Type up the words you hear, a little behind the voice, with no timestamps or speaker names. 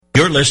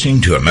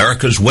listening to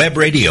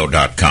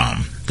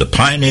America'sWebRadio.com, the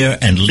pioneer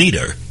and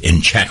leader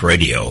in chat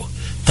radio.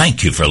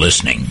 Thank you for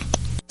listening.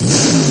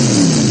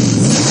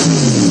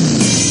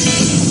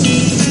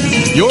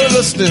 You're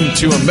listening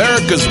to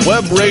America's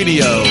Web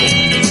Radio.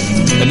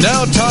 And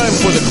now time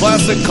for the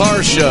Classic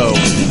Car Show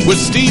with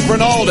Steve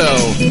Ronaldo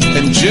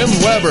and Jim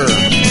Weber.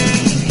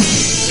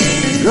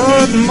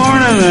 Good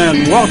morning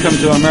and welcome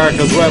to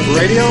America's Web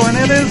Radio, and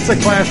it is the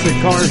Classic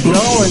Car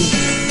Show.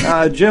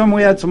 And Jim,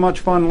 we had so much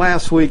fun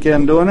last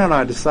weekend doing it.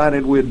 I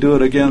decided we'd do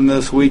it again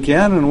this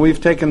weekend, and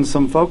we've taken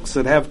some folks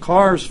that have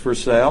cars for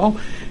sale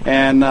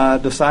and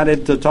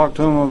decided to talk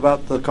to them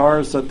about the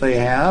cars that they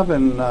have.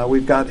 And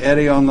we've got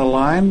Eddie on the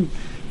line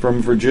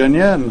from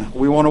Virginia, and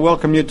we want to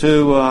welcome you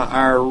to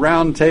our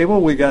round table.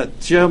 We got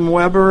Jim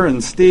Weber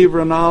and Steve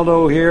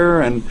Ronaldo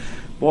here, and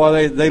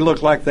boy, they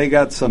look like they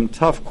got some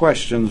tough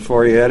questions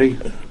for you, Eddie.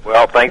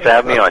 Well, thanks for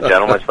having me on,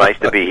 gentlemen. It's nice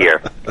to be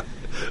here.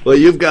 Well,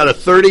 you've got a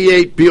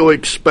 38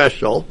 Buick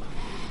Special,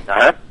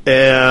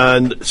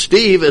 and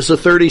Steve is a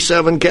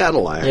 37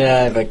 Cadillac.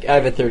 Yeah, I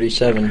have a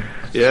 37.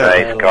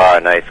 Yeah,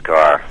 nice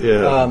car.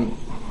 Yeah.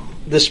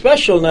 The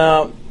Special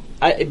now,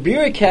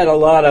 Buick had a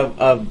lot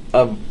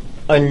of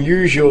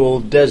unusual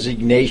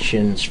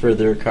designations for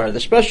their car. The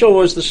Special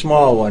was the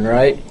small one,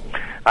 right?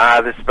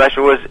 The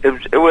Special was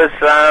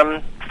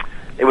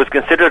it was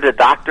considered a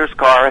doctor's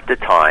car at the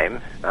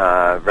time.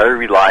 Very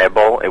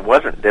reliable.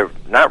 They're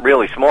not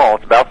really small.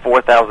 It's about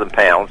 4,000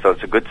 pounds, so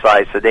it's a good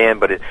size sedan.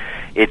 But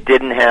it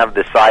didn't have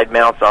the side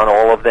mounts on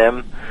all of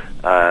them.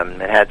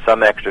 It had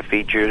some extra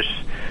features.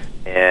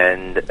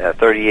 And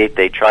 38,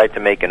 they tried to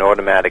make an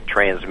automatic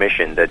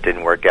transmission that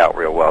didn't work out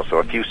real well. So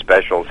a few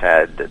Specials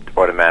had the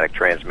automatic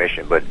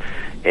transmission, but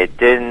it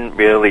didn't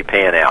really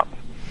pan out.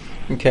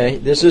 Okay,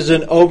 this is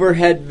an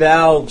overhead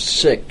valve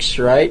 6,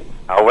 right?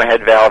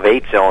 Overhead valve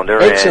 8-cylinder.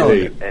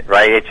 8-cylinder.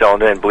 Right,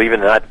 8-cylinder. And believe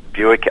it or not,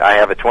 Buick, I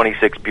have a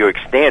 26 Buick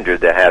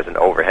Standard that has an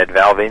overhead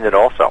valve in it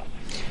also.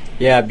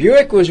 Yeah,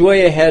 Buick was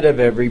way ahead of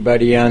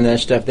everybody on that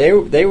stuff.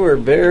 They were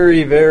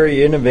very,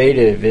 very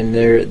innovative in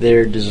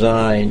their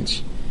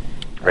designs.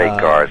 Great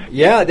cars.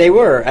 Yeah, they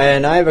were.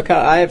 And I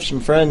have some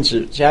friends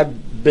that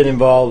have been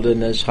involved in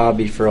this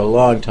hobby for a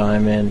long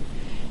time, and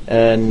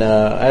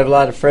I have a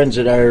lot of friends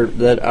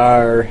that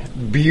are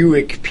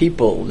Buick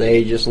people.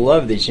 They just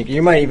love these things.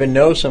 You might even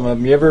know some of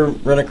them. You ever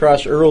run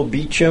across Earl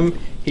Beecham?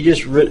 He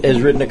just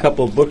has written a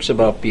couple of books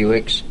about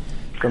Buicks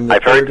from the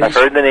 30s. I've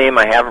heard the name.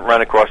 I haven't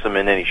run across him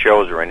in any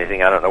shows or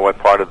anything. I don't know what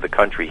part of the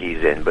country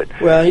he's in, but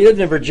well, he lives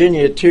in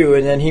Virginia too,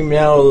 and then he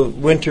now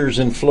winters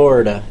in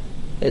Florida.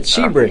 At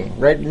Sebring,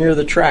 right near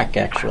the track,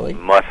 actually.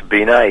 Must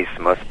be nice.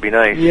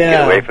 Yeah.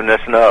 Get away from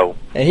the snow.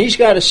 And he's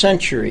got a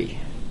Century,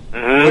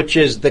 which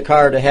is the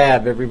car to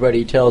have.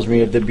 Everybody tells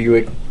me of the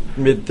Buick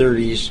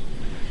mid-30s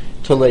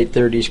to late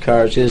 30s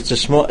cars. It's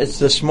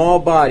the small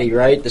body,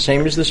 right? The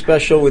same as the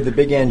Special with the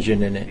big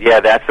engine in it. Yeah,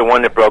 that's the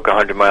one that broke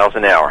 100 miles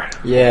an hour.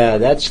 Yeah,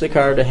 that's the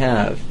car to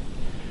have.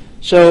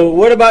 So,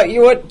 what about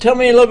you? Tell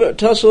us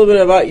a little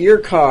bit about your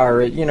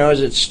car.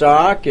 Is it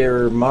stock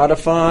or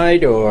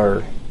modified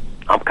or?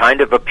 I'm kind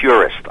of a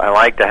purist. I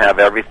like to have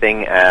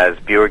everything as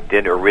Buick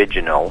did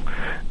original.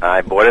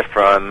 I bought it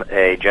from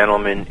a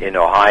gentleman in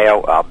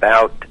Ohio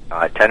about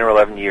 10 or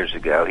 11 years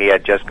ago. He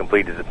had just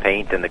completed the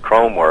paint and the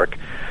chrome work,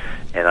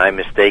 and I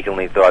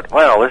mistakenly thought,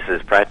 well, this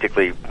is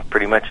practically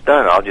pretty much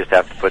done. I'll just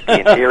have to put the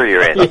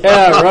interior in.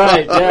 Yeah,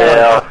 right.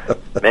 Yeah. Well,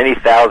 many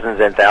thousands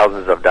and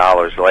thousands of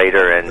dollars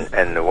later,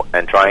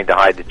 and trying to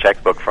hide the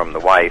checkbook from the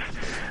wife,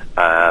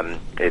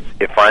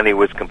 it finally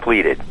was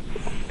completed.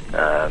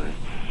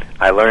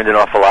 I learned an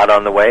awful lot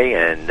on the way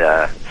and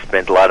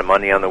spent a lot of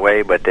money on the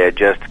way, but they're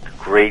just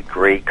great,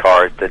 great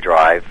cars to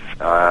drive.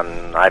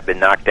 I've been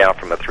knocked down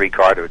from a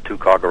 3-car to a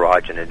 2-car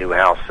garage in a new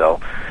house, so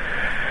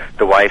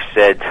the wife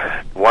said,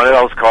 one of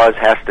those cars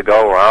has to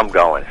go or I'm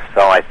going.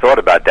 So I thought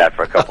about that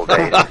for a couple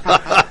days.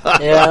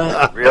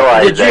 Yeah.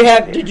 Realized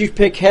did you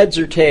pick heads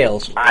or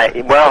tails?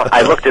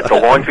 I looked at the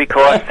laundry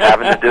cost,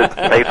 having to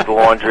pay for the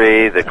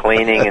laundry, the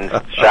cleaning and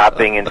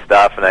shopping and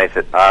stuff, and I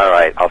said, all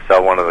right, I'll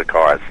sell one of the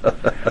cars.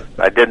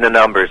 I did the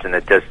numbers, and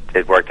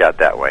it worked out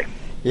that way.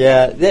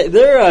 Yeah,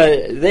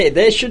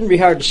 they shouldn't be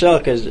hard to sell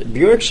because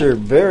Buicks are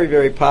very,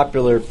 very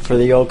popular for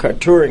the old car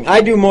touring.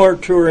 I do more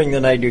touring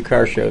than I do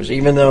car shows,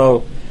 even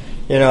though,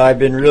 I've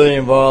been really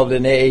involved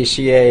in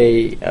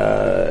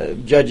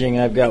AACA judging.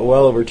 I've got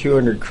well over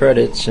 200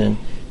 credits and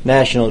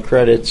national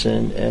credits,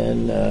 and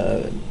in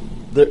the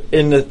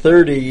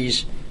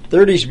 30s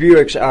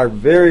Buicks are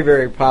very,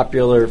 very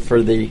popular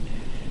for the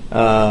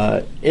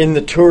in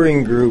the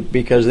touring group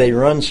because they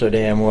run so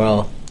damn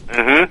well.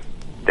 Mm-hmm.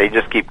 They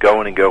just keep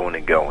going and going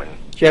and going.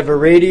 Do you have a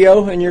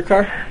radio in your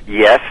car?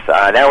 Yes,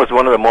 that was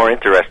one of the more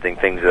interesting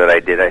things that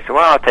I did. I said,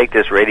 well, I'll take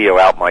this radio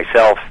out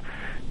myself,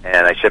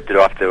 and I shipped it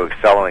off to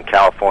Excel in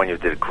California,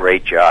 did a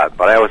great job.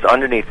 But I was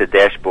underneath the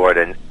dashboard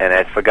and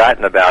I'd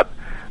forgotten about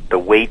the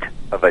weight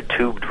of a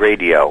tubed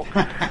radio.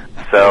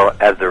 So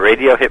as the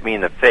radio hit me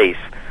in the face,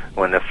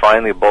 when the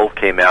finally bolt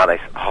came out, I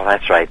said, oh,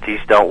 that's right, these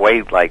don't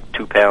weigh like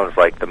 2 pounds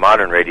like the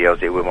modern radios.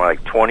 They weigh more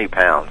like 20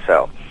 pounds.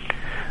 So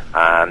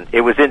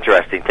It was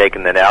interesting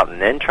taking that out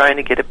and then trying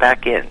to get it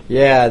back in.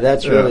 Yeah,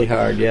 that's really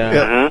hard, yeah.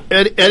 Mm-hmm.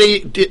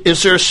 Eddie,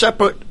 is there a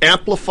separate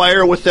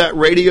amplifier with that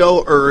radio,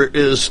 or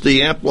is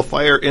the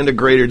amplifier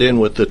integrated in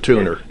with the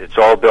tuner? It's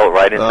all built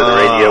right into the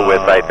radio with,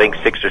 I think,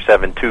 6 or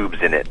 7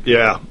 tubes in it.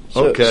 Yeah,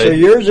 okay. So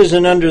yours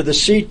isn't under the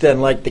seat then,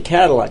 like the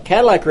Cadillac.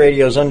 Cadillac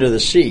radio's under the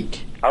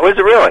seat. Oh, is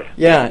it really?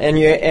 Yeah,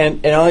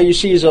 and all you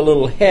see is a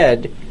little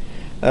head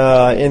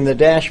in the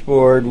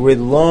dashboard with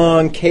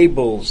long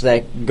cables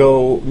that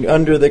go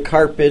under the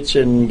carpets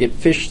and get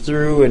fished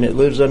through, and it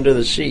lives under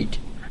the seat.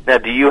 Now,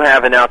 do you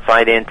have an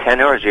outside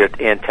antenna, or is your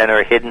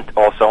antenna hidden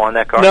also on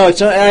that car? No,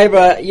 it's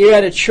not, you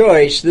had a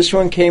choice. This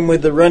one came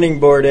with the running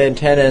board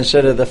antenna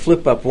instead of the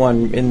flip-up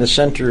one in the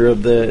center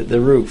of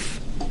the roof.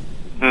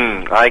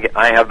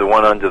 I have the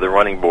one under the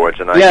running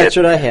boards, and that's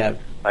what I have.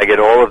 I get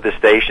all of the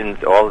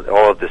stations, all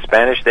of the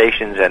Spanish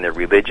stations and the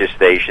religious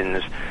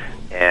stations,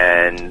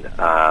 and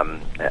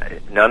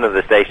none of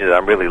the stations that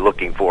I'm really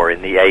looking for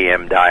in the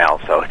AM dial.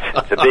 So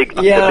it's a big, it's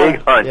a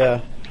big hunt.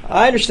 Yeah,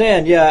 I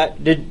understand. Yeah,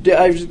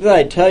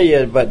 I'd tell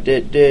you, but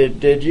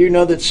did you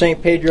know that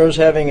St. Pedro's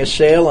having a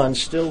sale on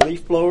still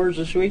leaf blowers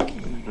this week?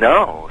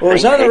 No. Well, it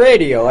was on the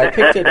radio. I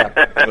picked it up.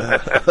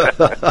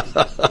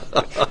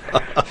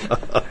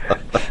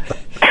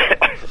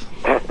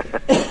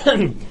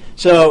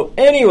 So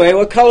anyway,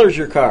 what color's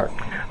your car?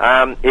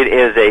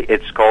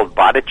 It's called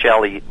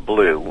Botticelli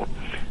Blue.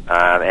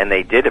 And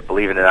they did it,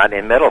 believe it or not,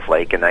 in Metal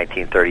Flake in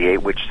 1938,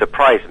 which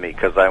surprised me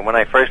because when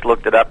I first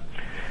looked it up,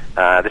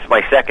 this is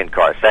my second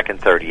car,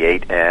 second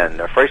 38,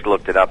 and I first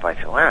looked it up, I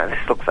said, wow, this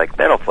looks like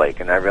Metal Flake,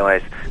 and I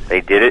realized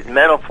they did it in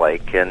Metal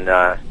Flake, and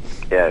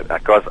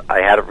because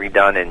I had it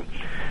redone in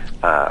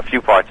a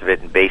few parts of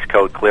it in base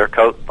coat, clear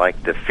coat,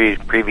 like the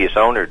previous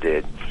owner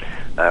did,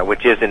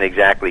 which isn't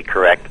exactly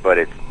correct, but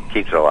it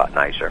keeps it a lot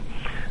nicer.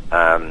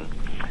 And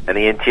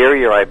the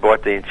interior, I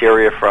bought the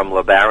interior from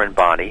LeBaron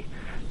Bonney.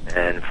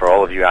 And for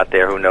all of you out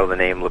there who know the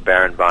name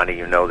LeBaron Bonney,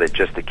 you know that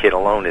just the kit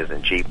alone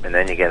isn't cheap, and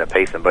then you got to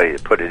pay somebody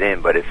to put it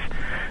in. But it's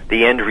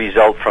the end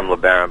result from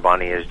LeBaron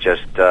Bonney is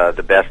just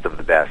the best of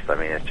the best. I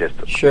mean, it's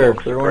just sure.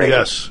 They're one of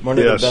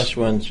the best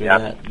ones.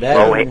 Yep.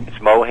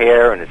 It's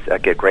mohair, and it's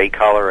like a gray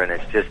color, and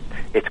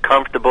it's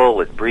comfortable.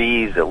 It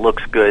breathes. It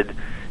looks good.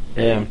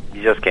 Yeah,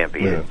 you just can't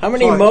beat it. How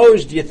many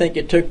mows do you think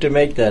it took to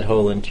make that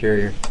whole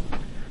interior?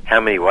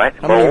 How many what?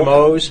 How many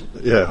mows?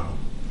 Yeah.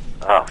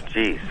 Oh,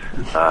 jeez.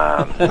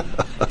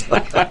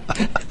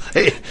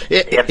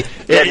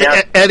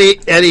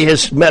 Eddie,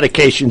 his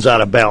medication's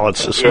out of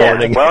balance this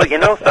morning. Well,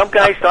 some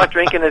guys start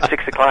drinking at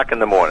 6 o'clock in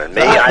the morning.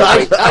 Me,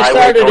 I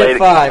started at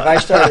 5. I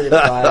started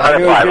at 5. I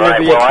knew it was going to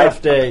be a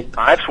tough day.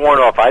 I've sworn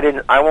off.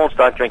 I won't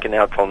start drinking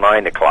now till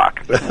 9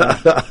 o'clock.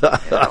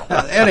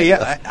 Eddie,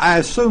 I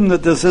assume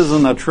that this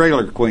isn't a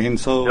trailer queen,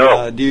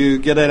 so do you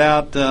get it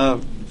out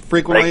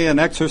frequently and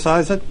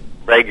exercise it?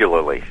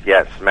 Regularly,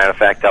 yes. As a matter of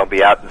fact, I'll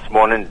be out this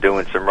morning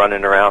doing some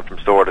running around from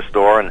store to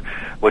store, and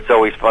what's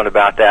always fun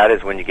about that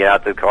is when you get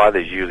out to the car,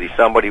 there's usually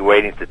somebody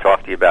waiting to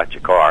talk to you about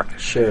your car.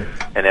 Sure.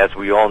 And as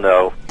we all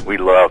know, we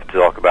love to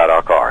talk about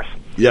our cars.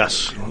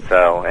 Yes.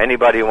 So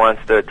anybody who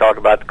wants to talk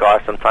about the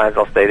car, sometimes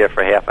I'll stay there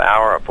for half an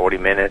hour or 40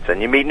 minutes,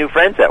 and you meet new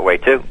friends that way,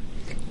 too.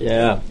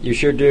 Yeah, you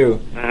sure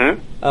do.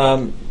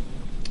 Mm-hmm.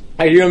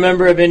 Are you a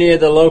member of any of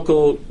the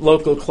local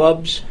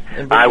clubs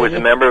in Virginia? I was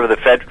a member of the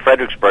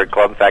Fredericksburg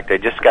Club. In fact, I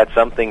just got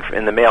something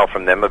in the mail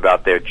from them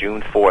about their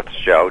June 4th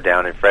show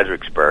down in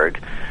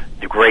Fredericksburg.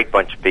 A great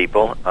bunch of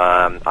people.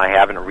 I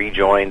haven't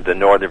rejoined the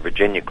Northern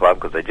Virginia Club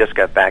because I just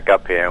got back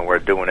up here and we're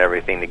doing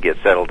everything to get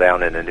settled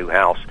down in a new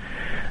house.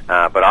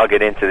 But I'll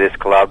get into this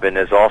club, and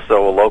there's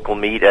also a local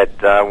meet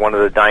at one of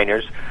the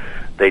diners.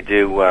 They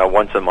do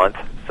once a month.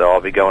 So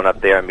I'll be going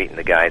up there and meeting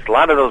the guys. A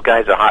lot of those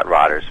guys are hot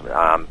rodders,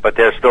 but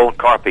they're still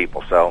car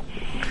people. So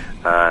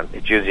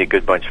it's usually a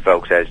good bunch of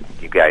folks, as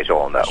you guys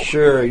all know.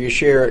 Sure, you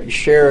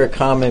share a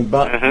common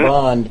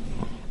bond.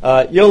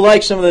 You'll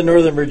like some of the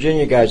Northern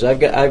Virginia guys. I've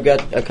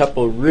got a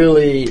couple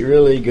really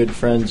really good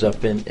friends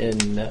up in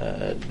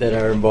that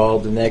are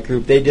involved in that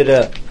group. They did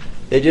a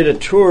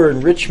tour in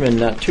Richmond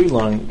not too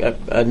long,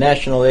 a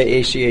national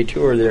ACA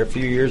tour there a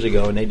few years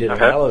ago, and they did a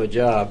hell of a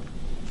job.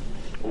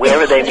 Where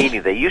are they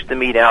meeting? They used to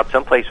meet out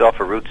someplace off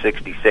of Route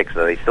 66.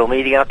 Are they still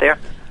meeting out there?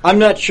 I'm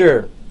not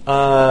sure.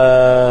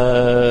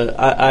 I'm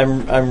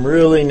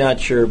really not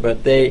sure.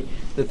 But the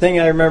thing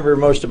I remember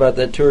most about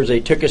that tour is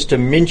they took us to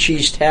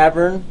Minchie's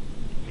Tavern.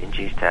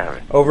 Minchie's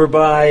Tavern. Over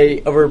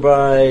by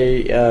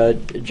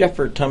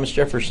Thomas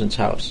Jefferson's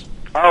house.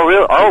 Oh,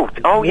 really?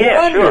 Oh,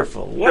 yeah,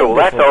 wonderful, sure. Well,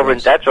 that's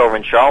over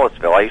in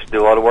Charlottesville. I used to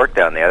do a lot of work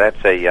down there.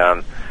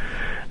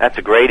 That's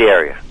a great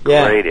area.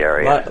 Yeah, great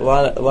area. A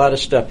lot of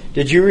stuff.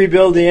 Did you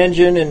rebuild the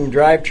engine and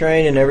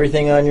drivetrain and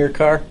everything on your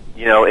car?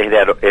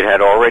 It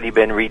had already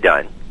been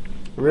redone.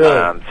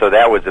 Really? So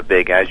that was a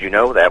big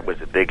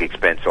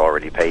expense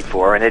already paid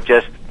for, and it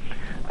just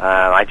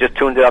I just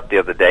tuned it up the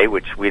other day,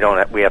 which we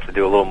have to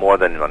do a little more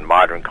than on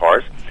modern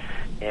cars,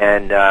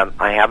 and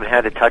I haven't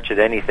had to touch it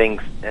anything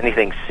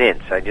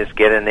since. I just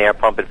get in there,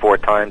 pump it 4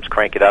 times,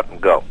 crank it up,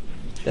 and go.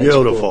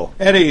 Beautiful. Cool.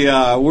 Eddie,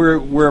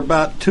 we're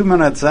about 2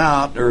 minutes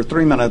out or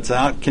 3 minutes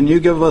out. Can you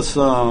give us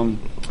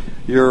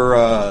your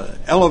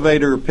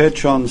elevator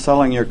pitch on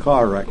selling your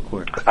car right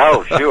quick?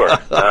 Oh, sure.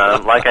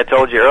 Like I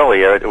told you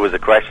earlier, it was a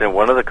question of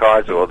one of the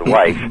cars or the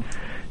wife.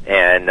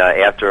 And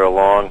after a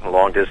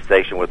long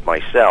dissertation with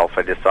myself,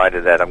 I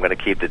decided that I'm going to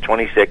keep the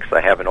 26.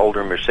 I have an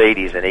older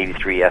Mercedes, an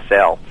 83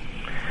 SL.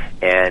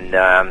 And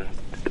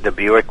the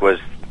Buick was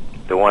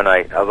the one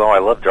although I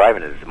love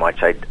driving it as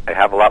much, I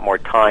have a lot more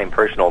time,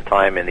 personal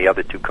time, in the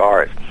other two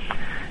cars.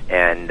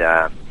 And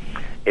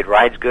it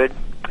rides good.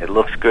 It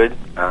looks good.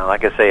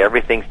 Like I say,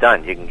 everything's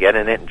done. You can get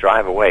in it and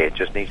drive away. It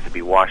just needs to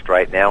be washed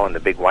right now and the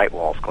big white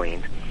wall's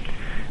cleaned.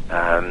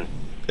 And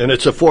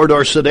it's a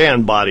four-door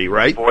sedan body,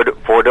 right?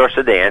 Four-door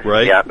sedan,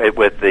 right? Yeah,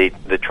 with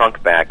the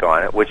trunk back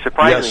on it, which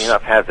surprisingly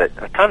enough has a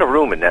ton of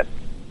room in that.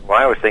 Well,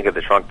 I always think of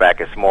the trunk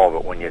back as small,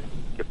 but when you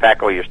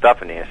pack all your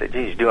stuff in there, I say,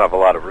 geez, you do have a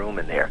lot of room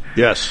in there.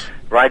 Yes.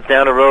 Rides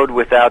down the road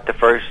without the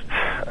first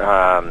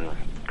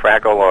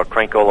crackle or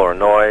crinkle or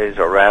noise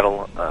or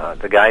rattle.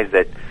 The guys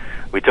that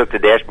we took the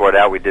dashboard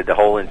out, we did the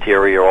whole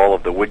interior, all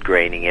of the wood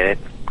graining in it,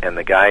 and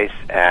the guys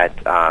at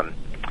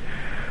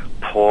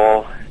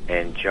Paul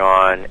and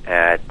John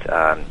at,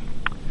 I'm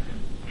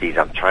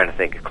trying to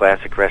think of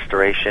Classic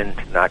Restoration,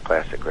 not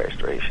Classic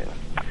Restoration.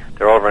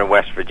 They're over in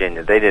West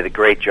Virginia. They did a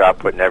great job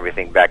putting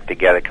everything back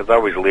together, because I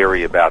was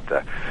leery about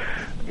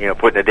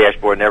putting the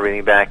dashboard and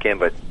everything back in,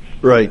 but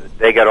right.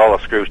 They got all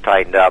the screws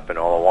tightened up and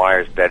all the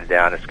wires bedded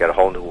down. It's got a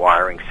whole new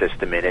wiring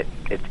system in it.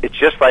 It's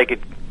just like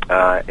it.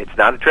 It's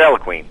not a trailer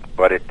queen,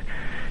 but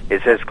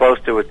it's as close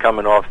to it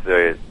coming off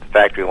the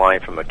factory line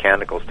from a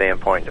mechanical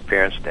standpoint and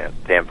appearance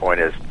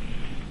standpoint as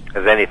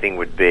anything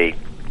would be.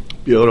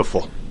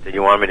 Beautiful. Did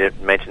you want me to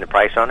mention the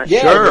price on it?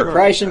 Yeah, sure. The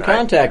price and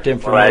contact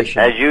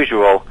information. Well, as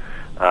usual,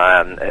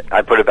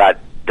 I put about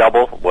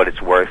double what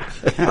it's worth.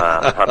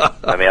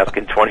 I'm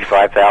asking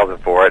 $25,000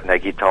 for it, and I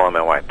keep telling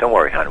my wife, "Don't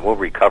worry, honey, we'll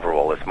recover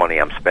all this money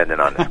I'm spending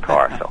on this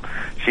car." So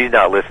she's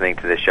not listening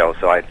to the show,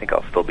 so I think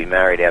I'll still be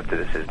married after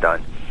this is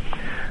done.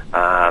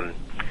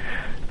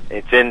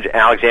 It's in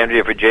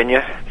Alexandria,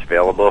 Virginia. It's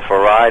available for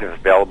a ride. It's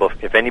available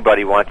if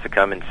anybody wants to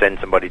come and send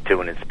somebody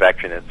to an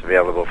inspection. It's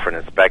available for an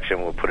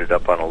inspection. We'll put it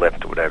up on a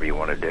lift, whatever you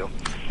want to do.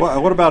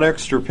 Well, what about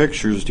extra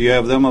pictures? Do you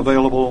have them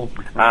available?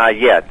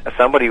 Yeah.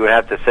 Somebody would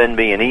have to send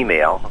me an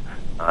email.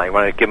 You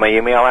want to give my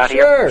email out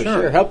here?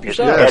 Sure. Help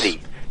yourself. Yes. Eddie,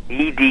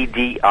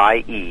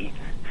 EDDIE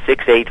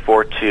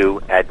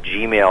 6842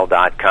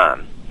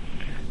 @gmail.com.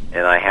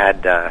 And I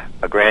had a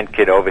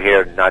grandkid over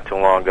here not too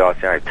long ago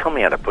saying, "Tell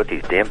me how to put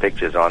these damn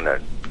pictures on the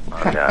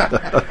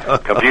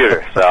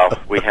computer." So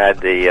we had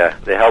the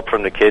help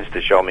from the kids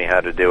to show me how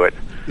to do it.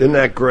 Isn't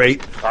that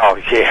great? Oh,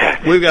 yeah.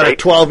 We've got a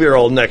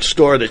 12-year-old next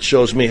door that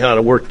shows me how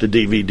to work the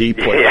DVD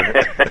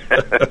player.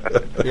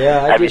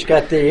 Yeah, I just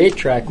got the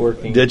 8-track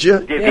working. Did you?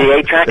 The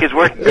 8-track is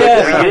working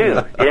good for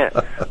you.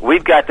 Yeah.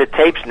 We've got the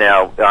tapes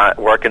now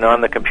working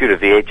on the computer,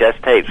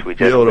 VHS tapes.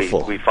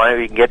 Beautiful. We find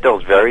we can get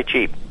those very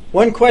cheap.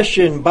 One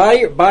question,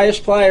 bias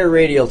ply or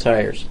radial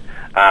tires?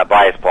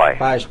 Bias ply.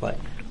 Bias ply.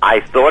 I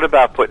thought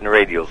about putting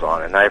radials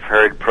on, and I've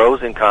heard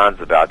pros and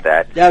cons about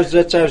that. That's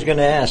what I was going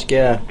to ask,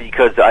 yeah.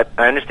 Because I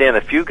understand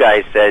a few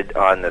guys said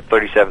on the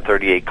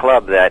 3738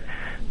 Club that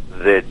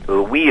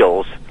the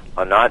wheels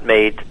are not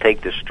made to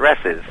take the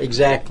stresses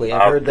exactly.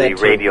 I've heard that the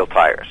too. radial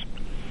tires.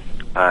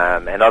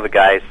 And other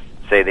guys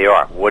say they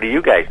are. What do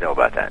you guys know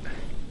about that?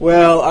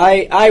 Well,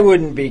 I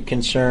wouldn't be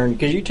concerned,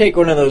 because you take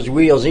one of those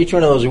wheels, each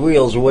one of those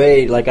wheels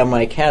weigh, like on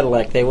my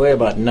Cadillac, they weigh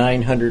about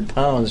 900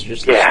 pounds,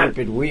 just a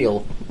stupid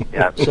wheel.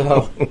 Yeah.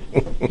 So,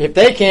 if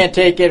they can't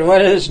take it,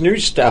 what is new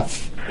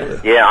stuff?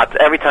 Yeah,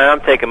 every time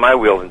I'm taking my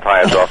wheels and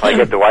tires off, I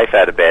get the wife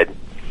out of bed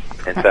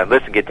and say,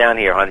 "Listen, get down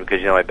here, honey,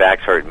 because my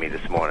back's hurting me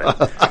this morning."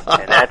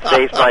 And that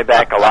saves my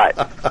back a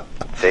lot.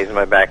 Saves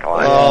my back a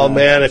lot. Oh,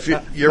 man, if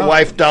your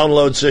wife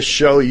downloads this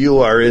show, you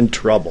are in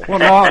trouble.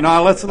 Well,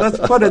 no, let's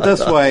put it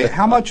this way.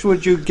 How much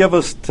would you give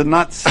us to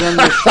not send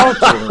the show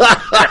to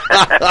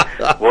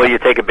her? Will you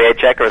take a bad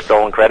check or a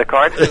stolen credit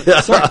card?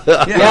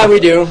 Yeah,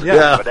 we do.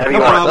 Yeah, Whatever no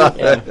you want.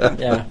 problem.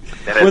 Yeah.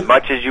 And as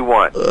much as you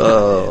want.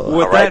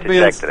 With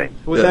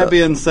that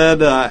being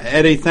said,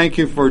 Eddie, thank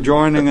you for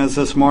joining us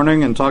this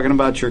morning and talking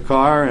about your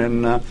car,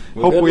 and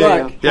hope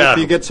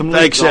you get some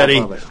leads Thanks, Eddie.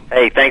 off of it.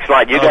 Hey, thanks a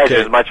lot. You guys are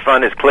as much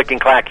fun as Click and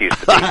Clack used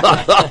to be.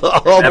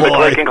 Remember boy.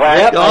 Click and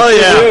Clack? Yep, Oh,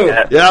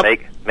 yeah. Yep.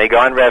 May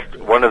God rest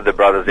one of the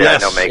brothers there.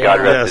 Yes. I know, may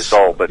God rest his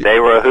soul. But they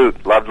were a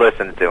hoot. Loved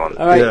listening to them.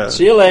 All right, Yeah.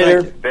 see you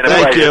later. Been a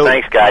Thank pleasure. you.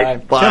 Thanks,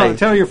 guys. Bye.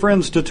 Tell your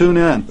friends to tune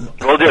in.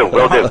 Will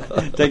do.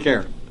 Take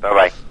care.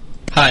 Bye-bye.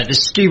 Hi, this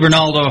is Steve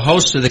Rinaldo,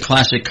 host of the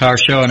Classic Car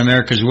Show on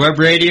America's Web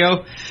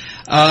Radio.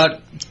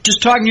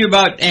 Just talking to you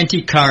about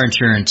antique car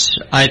insurance.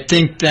 I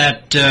think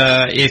that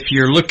if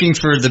you're looking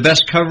for the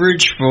best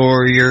coverage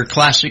for your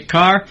classic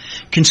car,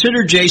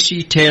 consider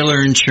J.C.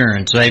 Taylor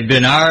Insurance. They've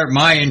been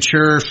my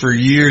insurer for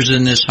years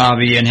in this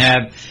hobby and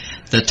have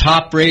the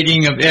top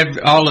rating of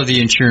all of the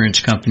insurance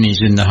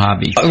companies in the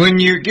hobby. When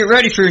you get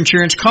ready for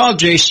insurance, call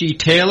J.C.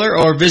 Taylor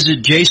or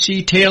visit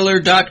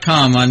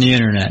jctaylor.com on the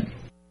Internet.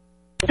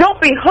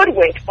 Don't be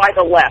hoodwinked by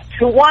the left,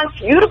 who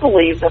wants you to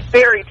believe the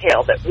fairy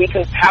tale that we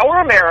can power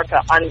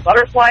America on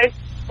butterflies,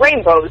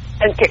 rainbows,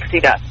 and pixie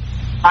dust.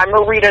 I'm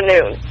Marita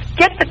Noon.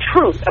 Get the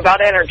truth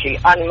about energy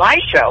on my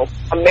show,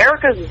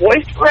 America's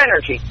Voice for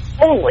Energy,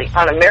 only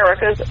on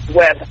America's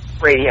Web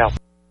Radio.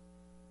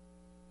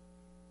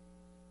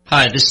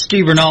 Hi, this is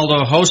Steve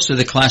Ronaldo, host of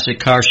the Classic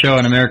Car Show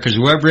on America's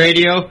Web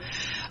Radio.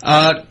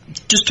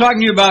 Just talking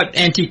to you about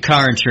antique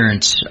car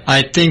insurance.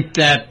 I think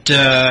that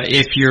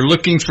if you're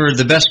looking for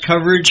the best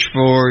coverage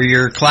for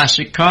your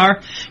classic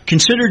car,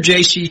 consider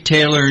J.C.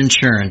 Taylor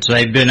Insurance.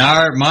 They've been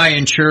my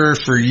insurer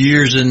for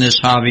years in this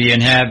hobby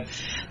and have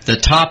the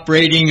top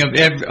rating of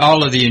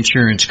all of the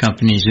insurance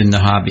companies in the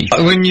hobby.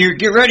 When you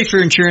get ready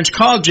for insurance,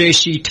 call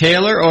J.C.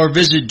 Taylor or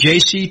visit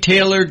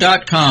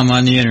jctaylor.com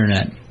on the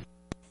Internet.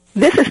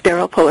 This is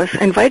Daryl Pullis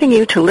inviting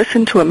you to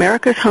listen to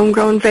America's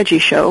Homegrown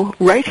Veggie Show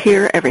right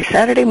here every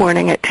Saturday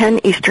morning at 10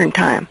 Eastern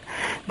Time.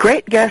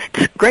 Great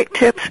guests, great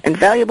tips, and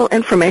valuable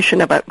information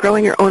about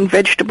growing your own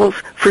vegetables,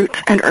 fruits,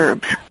 and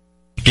herbs.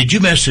 Did you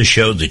miss a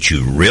show that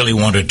you really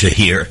wanted to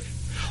hear?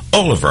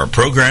 All of our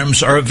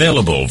programs are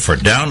available for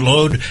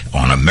download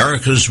on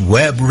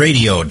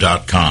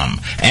americaswebradio.com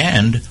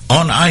and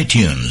on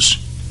iTunes.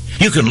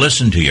 You can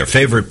listen to your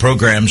favorite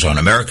programs on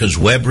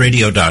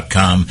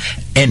americaswebradio.com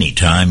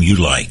anytime you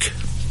like.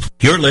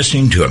 You're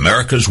listening to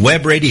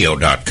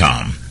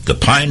americaswebradio.com, the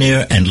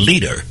pioneer and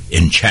leader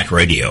in chat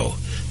radio.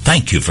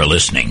 Thank you for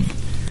listening.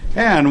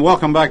 And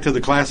welcome back to the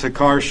Classic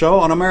Car Show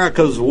on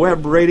America's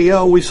Web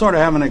Radio. We sort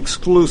of have an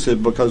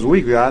exclusive because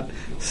we've got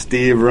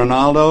Steve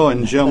Ronaldo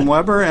and Jim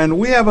Weber, and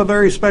we have a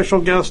very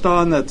special guest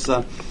on that's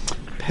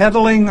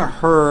peddling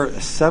her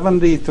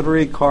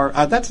 73 car.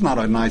 That's not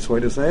a nice way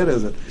to say it,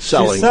 is it?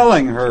 Selling. She's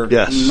selling her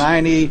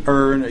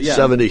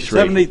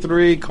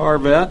 73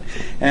 Corvette,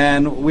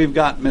 and we've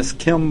got Miss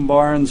Kim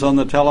Barnes on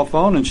the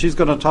telephone, and she's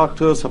going to talk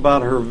to us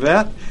about her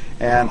vet.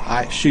 And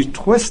she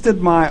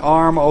twisted my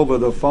arm over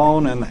the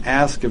phone and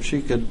asked if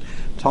she could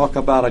talk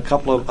about a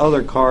couple of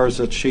other cars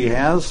that she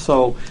has.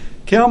 So,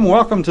 Kim,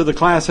 welcome to the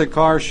Classic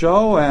Car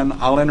Show, and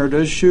I'll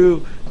introduce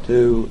you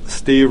to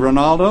Steve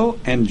Ronaldo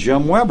and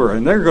Jim Weber,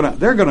 and they're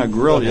gonna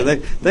grill you.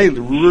 They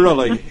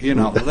really,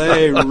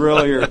 they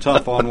really are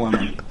tough on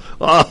women.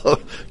 Oh,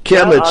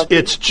 Kim,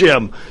 it's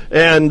Jim,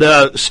 and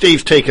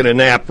Steve's taking a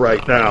nap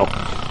right now.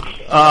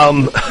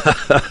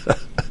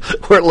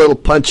 We're a little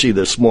punchy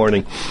this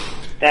morning.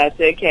 That's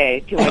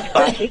okay. Too much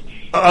coffee?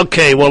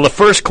 Okay, well, the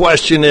first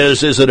question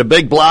is it a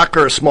big block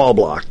or a small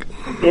block?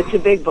 It's a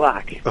big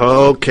block.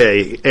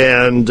 Okay,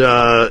 and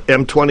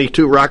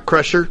M22 Rock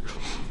Crusher?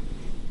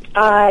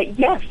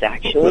 Yes,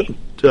 actually.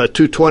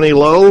 220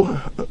 low?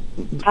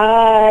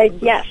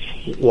 Yes.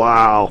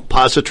 Wow.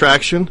 Posi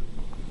traction?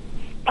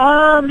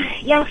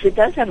 Yes, it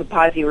does have a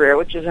posi rear,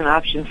 which is an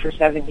option for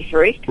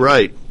 73.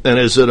 Right. And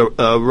is it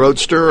a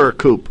roadster or a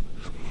coupe?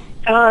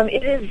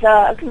 It is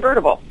a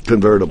convertible.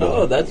 Convertible.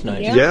 Oh, that's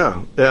nice.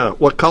 Yeah.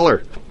 What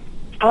color?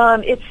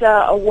 It's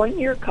a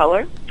one-year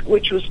color,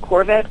 which was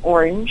Corvette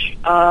orange.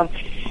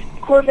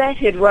 Corvette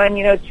had run,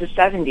 it's the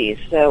 70s,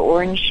 so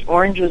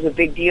orange was a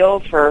big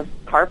deal for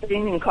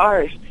carpeting and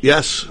cars.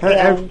 Yes.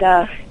 And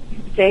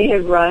they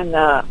had run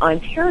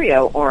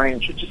Ontario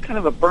orange, which is kind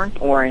of a burnt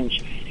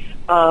orange,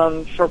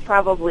 for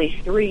probably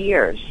 3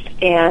 years.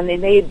 And they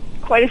made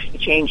quite a few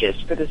changes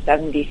for the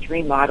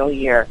 73 model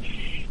year.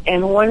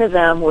 And one of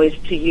them was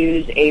to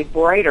use a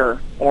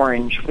brighter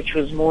orange, which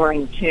was more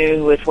in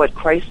tune with what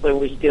Chrysler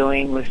was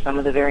doing with some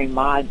of the very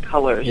mod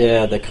colors.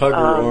 Yeah, the cover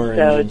orange.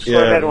 So it's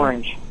Corvette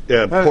orange.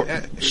 Yeah,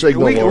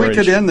 signal we orange.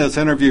 We could end this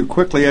interview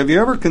quickly. Have you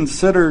ever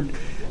considered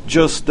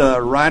just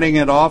writing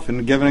it off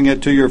and giving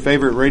it to your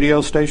favorite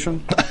radio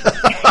station?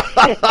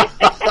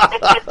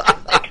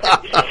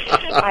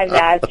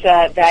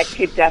 That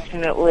could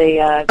definitely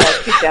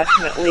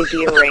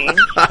be arranged.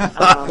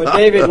 But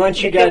David,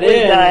 once you got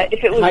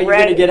if it was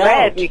red,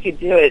 out? We could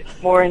do it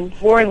more in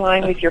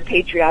line with your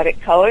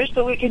patriotic colors,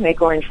 but we could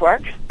make orange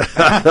work.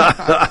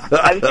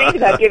 I was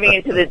thinking about giving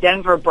it to the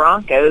Denver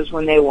Broncos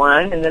when they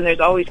won, and then there's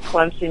always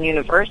Clemson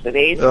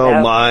University. So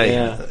oh my,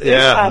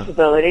 there's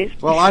possibilities.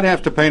 Well, I'd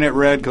have to paint it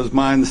red because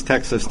mine's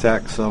Texas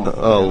Tech. So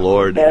oh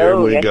Lord, there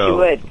we yes, go. You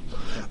would.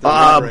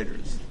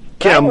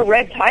 I have a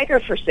red Tiger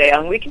for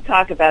sale, and we can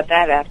talk about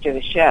that after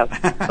the show.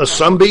 A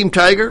Sunbeam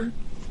Tiger?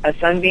 A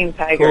Sunbeam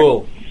Tiger.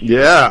 Cool.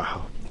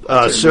 Yeah.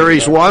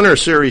 Series 1 or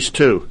Series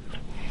 2?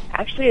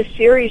 Actually, a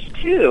Series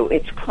 2.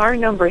 It's car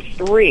number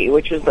 3,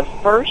 which was the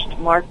first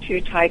Mark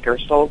II Tiger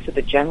sold to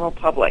the general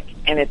public,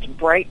 and it's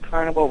bright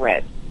carnival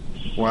red.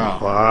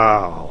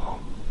 Wow.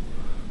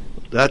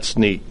 That's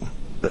neat.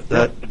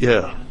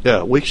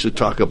 Yeah. We should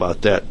talk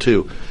about that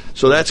too.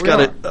 So that's got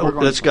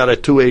a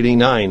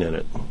 289 in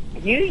it.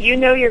 You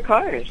know your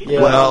cars.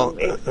 Yeah. Well,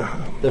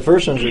 the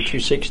first ones are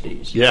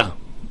 260s. Yeah,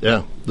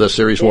 the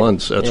Series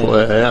 1s. That's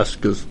why I asked,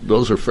 because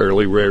those are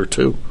fairly rare,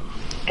 too.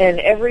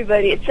 And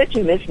everybody, it's such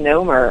a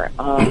misnomer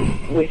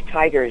with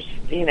Tigers.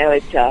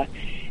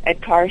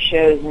 At car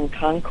shows and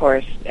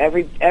concourse,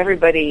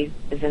 everybody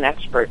is an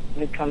expert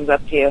who comes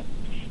up to you.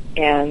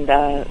 And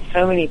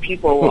so many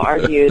people will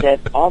argue that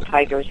all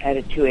Tigers had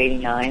a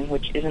 289,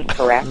 which isn't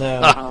correct.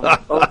 No.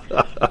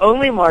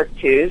 Only Mark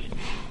IIs.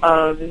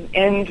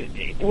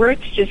 And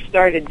Roots just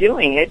started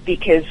doing it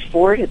because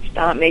Ford had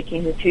stopped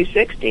making the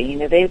 260. You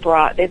know, they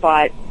bought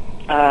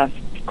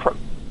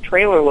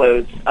trailer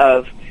loads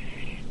of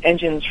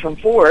engines from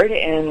Ford,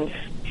 and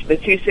the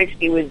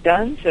 260 was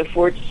done, so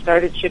Ford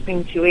started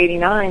shipping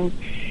 289.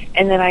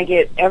 And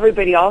then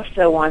everybody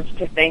also wants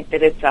to think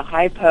that it's a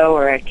hypo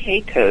or a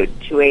K-code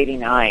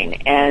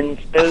 289, and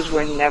those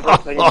were never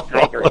put in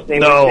Tigers.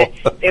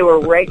 They were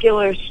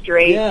regular,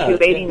 straight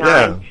 289.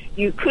 Yeah.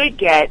 You could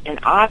get an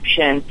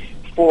option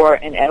for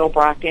an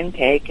Edelbrock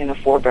intake and a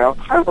 4-barrel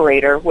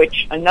carburetor,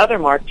 which another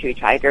Mark II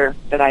Tiger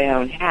that I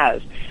own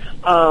has.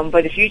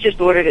 But if you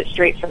just ordered it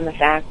straight from the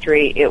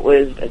factory, it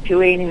was a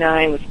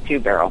 289 with a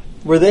 2-barrel.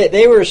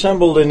 They were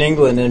assembled in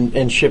England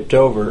and shipped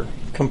over,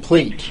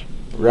 complete,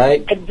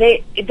 right?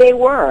 They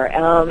were,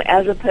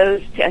 as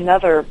opposed to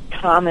another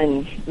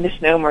common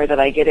misnomer that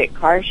I get at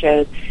car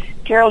shows.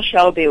 Carroll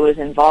Shelby was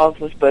involved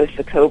with both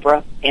the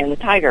Cobra and the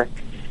Tiger.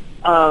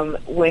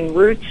 When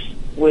Roots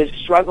was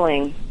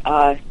struggling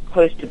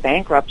close to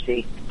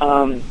bankruptcy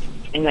in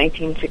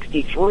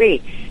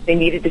 1963, they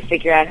needed to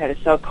figure out how to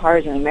sell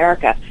cars in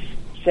America.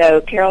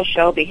 So Carroll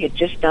Shelby had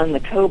just done the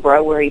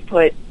Cobra, where he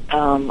put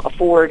a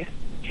Ford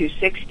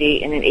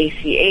 260 in an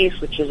AC Ace,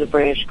 which is a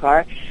British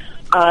car.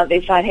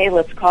 They thought, hey,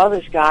 let's call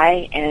this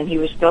guy, and he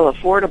was still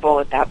affordable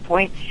at that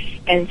point,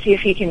 and see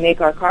if he can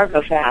make our car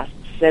go fast.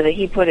 So that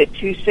he put a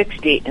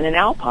 260 in an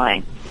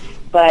Alpine.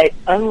 But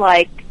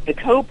unlike the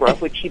Cobra,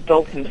 which he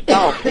built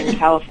himself in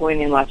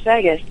California and Las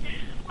Vegas,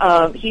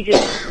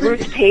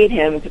 Roots paid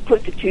him to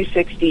put the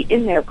 260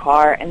 in their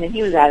car, and then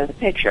he was out of the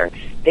picture.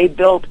 They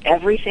built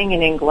everything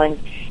in England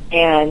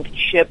and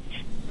shipped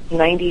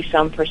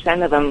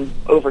 90-some% of them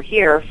over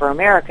here for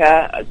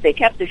America. They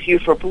kept a few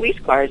for police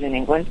cars in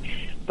England,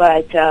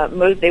 but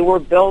they were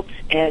built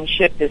and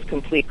shipped as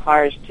complete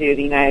cars to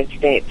the United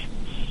States.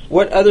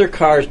 What other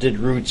cars did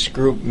Roots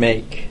Group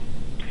make?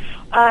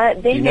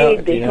 They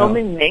made the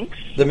Hillman Minx.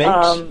 The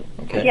Minx?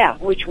 Okay. Yeah,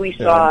 which we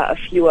saw a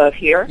few of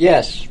here.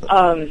 Yes.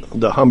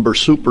 The Humber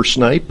Super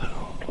Snipe.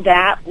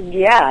 That's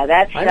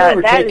I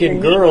remember that taking is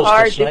a girls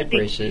car to snipe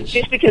races.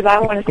 Just because I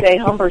want to say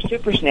Humber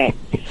Super Snipe.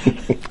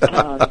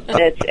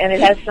 And it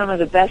has some of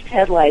the best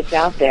headlights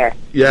out there.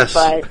 Yes.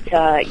 But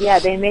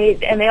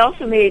they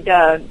also made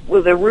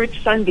the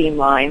Roots Sunbeam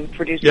line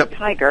produced a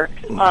Tiger,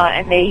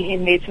 and they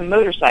made some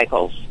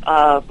motorcycles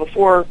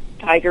before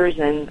Tigers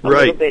and a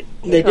little bit.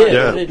 They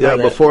did. Yeah,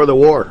 before the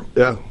war.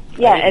 Yeah.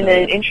 Yeah, and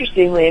then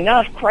interestingly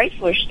enough,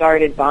 Chrysler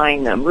started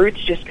buying them.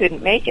 Roots just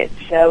couldn't make it.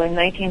 So in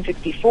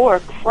 1964,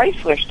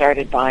 Chrysler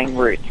started buying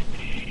Roots.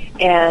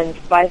 And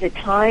by the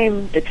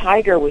time the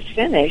Tiger was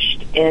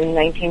finished in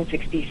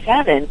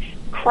 1967,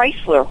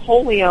 Chrysler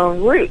wholly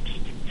owned Roots.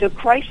 So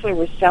Chrysler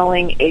was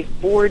selling a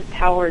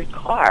Ford-powered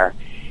car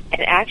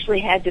and actually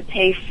had to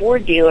pay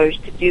Ford dealers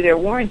to do their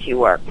warranty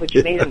work, which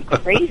made them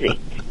crazy.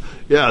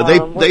 Yeah,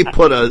 they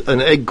put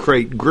an egg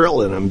crate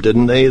grill in them,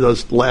 didn't they,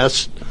 those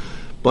last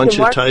bunch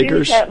of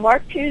Tigers?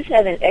 Mark II's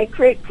had an egg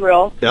crate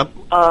grill,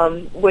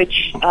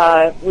 which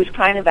was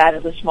kind of out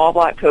of the small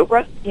block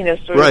Cobra,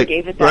 sort of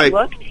gave it that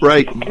look.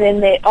 Right.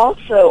 And then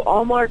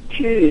all Mark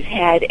II's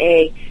had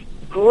a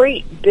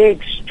great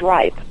big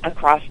stripe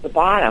across the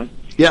bottom.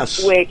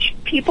 Yes. Which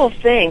people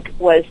think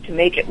was to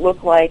make it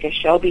look like a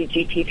Shelby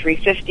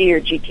GT350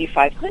 or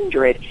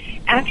GT500.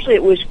 Actually,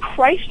 it was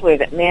Chrysler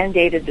that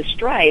mandated the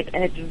stripe,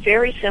 and it's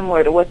very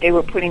similar to what they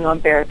were putting on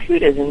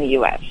Barracudas in the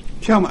U.S.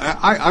 Kim,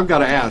 I've got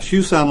to ask,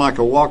 you sound like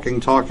a walking,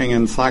 talking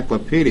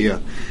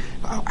encyclopedia.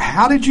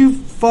 How did you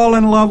fall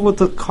in love with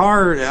the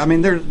car? I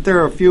mean, there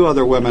are a few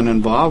other women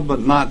involved,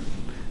 but not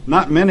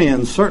many,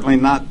 and certainly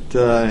not,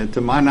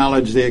 to my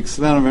knowledge, the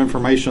extent of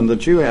information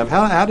that you have.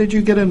 How did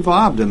you get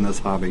involved in this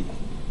hobby?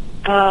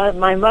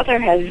 My mother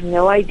has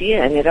no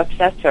idea, and it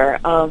upsets her.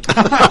 How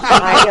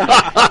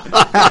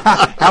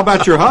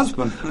about your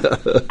husband?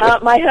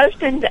 My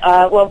husband,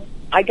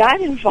 I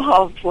got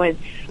involved when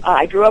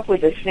I grew up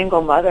with a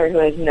single mother who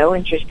has no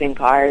interest in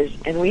cars,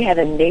 and we had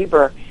a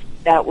neighbor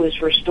that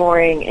was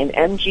restoring an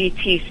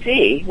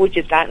MGTC, which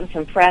has gotten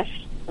some press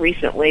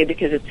recently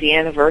because it's the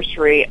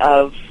anniversary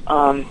of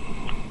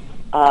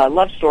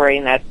Love Story,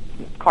 and that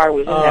car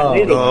was in that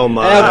movie. Oh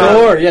my! Al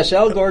Gore, yes,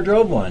 Al Gore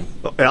drove one.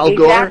 Al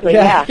Gore, exactly,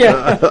 yeah.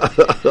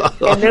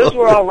 And those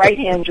were all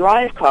right-hand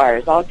drive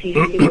cars. All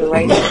TCs were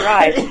right-hand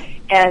drive.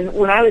 And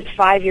when I was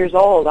 5 years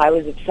old, I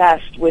was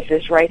obsessed with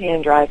this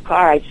right-hand drive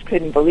car. I just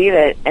couldn't believe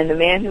it. And the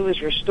man who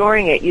was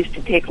restoring it used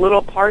to take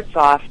little parts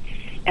off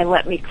and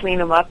let me clean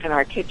them up in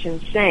our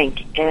kitchen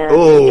sink. And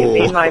it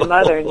made my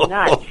mother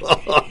nuts.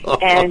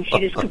 And she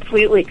just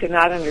completely could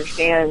not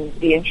understand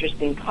the interest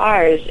in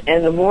cars.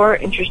 And the more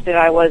interested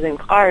I was in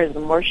cars,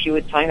 the more she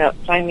would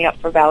sign me up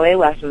for ballet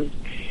lessons.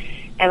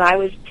 And I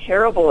was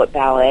terrible at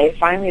ballet.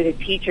 Finally, the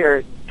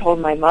teacher told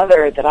my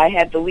mother that I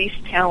had the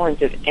least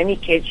talent of any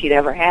kid she'd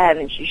ever had,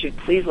 and she should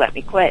please let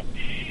me quit.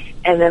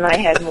 And then I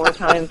had more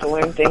time to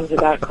learn things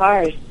about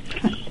cars.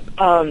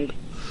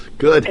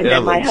 Good and heavens.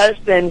 then my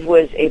husband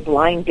was a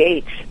blind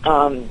date.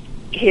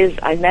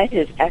 I met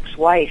his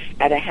ex-wife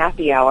at a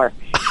happy hour.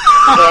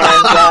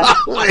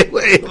 And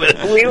wait a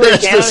minute. We were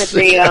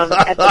down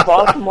at the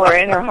Baltimore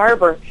Inner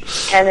Harbor,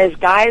 and as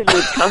guys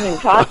would come and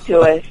talk to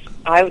us,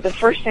 the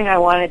first thing I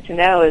wanted to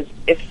know is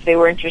if they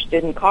were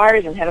interested in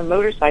cars and had a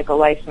motorcycle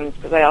license,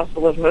 because I also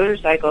love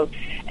motorcycles.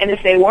 And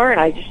if they weren't,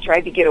 I just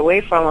tried to get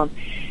away from them.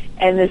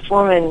 And this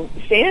woman,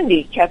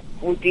 Sandy,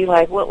 would be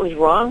like, what was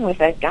wrong with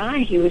that guy?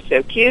 He was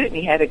so cute and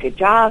he had a good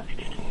job.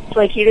 It's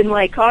like he didn't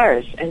like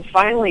cars. And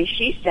finally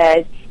she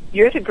said,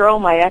 you're the girl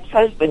my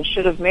ex-husband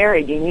should have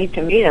married. You need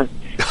to meet him.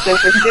 So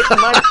for 6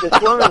 months,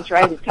 this woman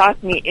tried to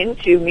talk me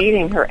into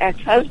meeting her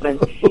ex-husband.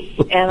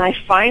 And I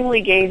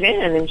finally gave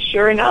in, and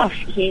sure enough,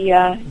 he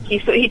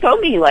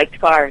told me he liked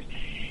cars.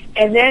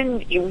 And then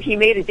he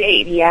made a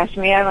date. He asked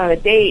me out on a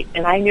date,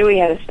 and I knew he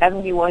had a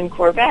 71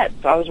 Corvette.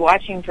 So I was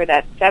watching for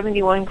that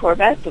 71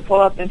 Corvette to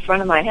pull up in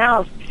front of my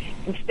house.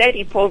 Instead,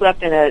 he pulled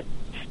up in a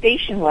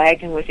station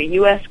wagon with a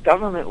U.S.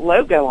 government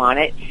logo on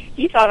it.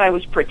 He thought I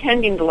was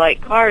pretending to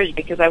like cars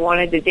because I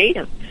wanted to date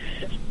him.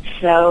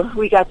 So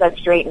we got that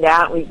straightened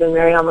out. We've been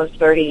married almost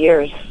 30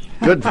 years.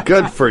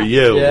 Good for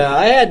you. Yeah,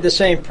 I had the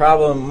same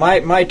problem.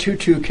 My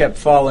tutu kept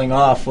falling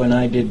off when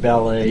I did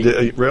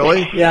ballet.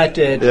 Really? Yeah, it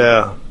did.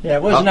 Yeah. Yeah,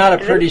 it was not a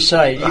pretty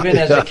sight. Even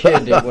as a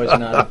kid, it was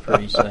not a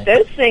pretty sight.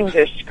 Those things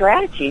are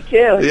scratchy,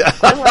 too. Yeah.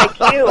 Unlike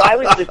you, I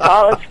was the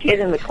tallest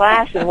kid in the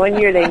class, and one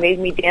year they made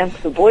me dance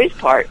the boys'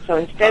 part. So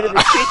instead of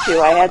the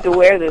tutu, I had to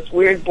wear this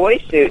weird boy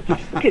suit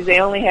because they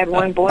only had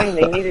one boy and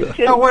they needed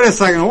two. Now, wait a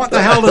second. What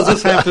the hell does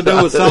this have to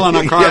do with selling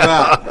a car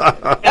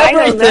out? I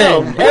don't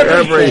know.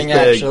 Everything,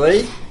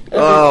 actually.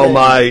 Oh,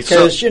 my.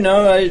 Because,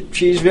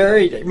 she's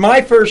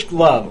my first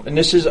love, and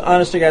this is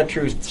honest to God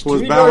truth, was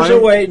 3 ballet? doors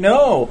away,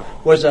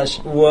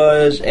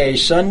 was a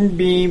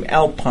Sunbeam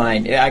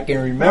Alpine. I can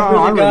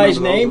remember the guy's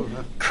name,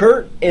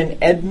 Kurt and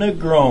Edna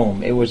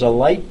Grome. It was a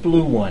light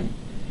blue one.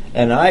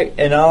 And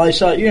all I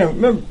saw,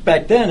 remember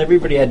back then,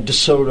 everybody had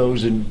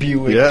DeSotos and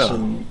Buicks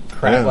and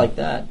crap like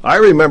that. I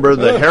remember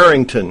the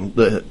Harrington,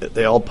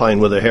 the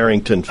Alpine with a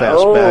Harrington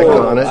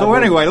fastback on it. So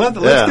anyway, let's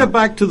get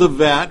back to the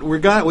vet. We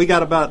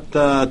got about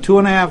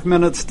 2.5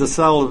 minutes to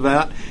sell the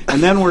vet,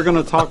 and then we're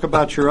going to talk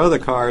about your other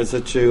cars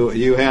that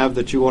you have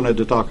that you wanted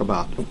to talk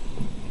about.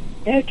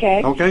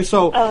 Okay. Okay.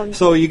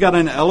 So you got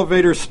an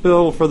elevator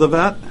spill for the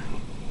vet?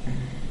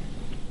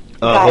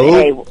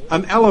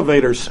 An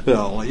elevator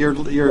spill. Your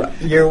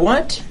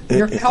what?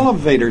 Your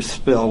elevator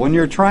spill. When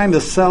you're trying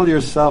to sell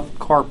yourself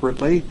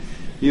corporately,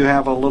 you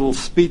have a little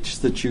speech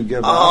that you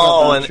give.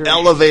 An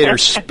elevator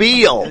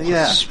spiel.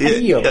 Yeah,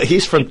 spiel.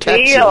 He's from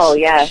Texas. Spiel,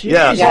 yes.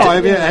 Yeah. So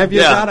have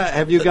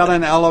you got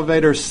an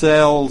elevator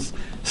sales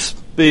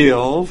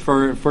spiel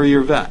for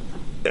your vet?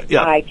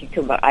 Yeah. I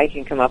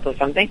can come up with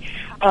something.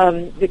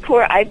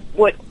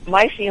 What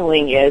my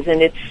feeling is,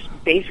 and it's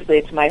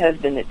my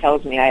husband that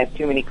tells me I have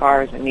too many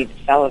cars and need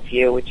to sell a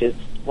few, which is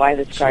why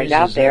this car's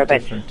out there.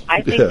 But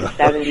I think the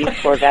 70s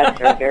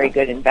Corvettes are a very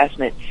good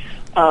investment.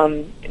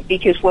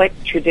 Because what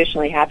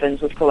traditionally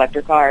happens with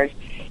collector cars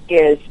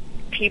is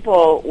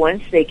people,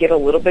 once they get a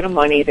little bit of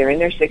money, they're in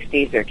their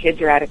 60s, their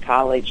kids are out of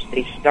college,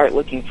 they start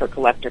looking for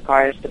collector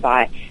cars to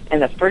buy, and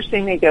the first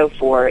thing they go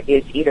for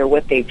is either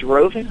what they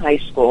drove in high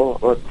school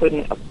or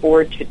couldn't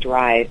afford to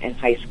drive in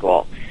high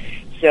school.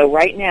 So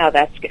right now,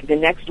 that's the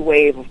next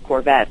wave of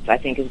Corvettes, I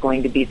think, is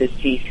going to be the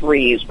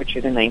C3s, which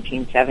are the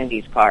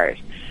 1970s cars.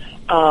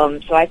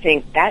 So I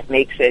think that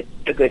makes it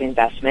a good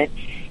investment.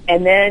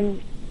 And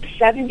then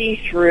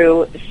 70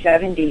 through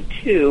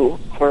 72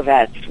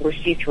 Corvettes were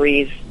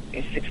C3s,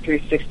 6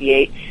 through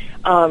 68.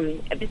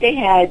 But they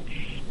had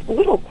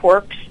little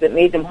quirks that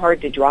made them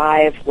hard to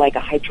drive, like a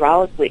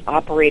hydraulically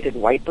operated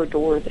wiper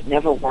door that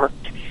never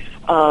worked.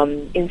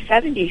 In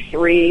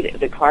 73,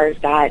 the cars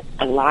got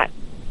a lot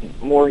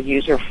more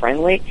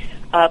user-friendly.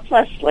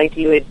 Plus, like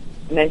you had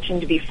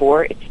mentioned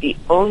before, it's the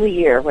only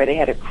year where they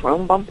had a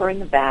chrome bumper in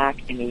the back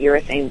and a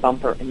urethane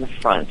bumper in the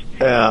front.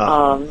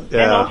 And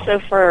also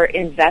for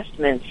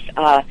investments,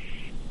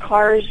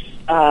 cars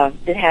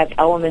that have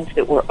elements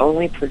that were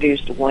only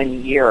produced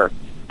 1 year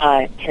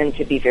tend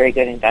to be very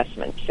good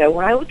investments. So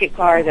when I look at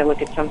cars, I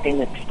look at something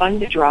that's fun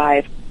to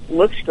drive,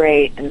 looks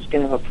great, and is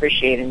going to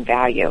appreciate in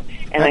value.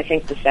 And I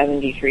think the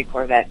 73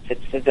 Corvette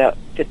fits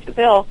the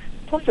bill.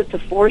 Plus, it's a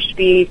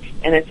 4-speed,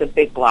 and it's a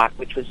big block,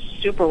 which was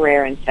super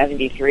rare in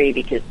 73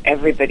 because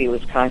everybody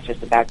was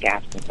conscious about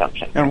gas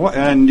consumption.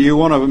 And do you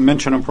want to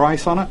mention a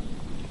price on it?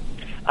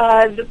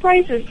 The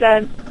price is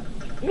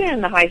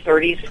in the high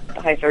 30s,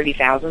 the high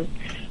 30,000.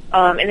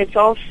 And it's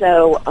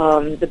also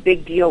the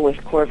big deal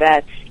with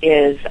Corvettes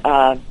is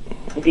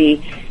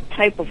the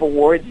type of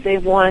awards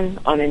they've won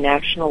on a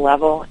national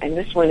level. And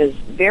this one is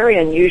very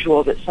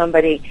unusual that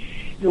somebody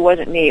who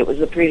wasn't me, it was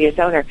the previous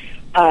owner,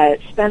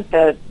 spent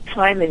the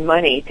time and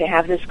money to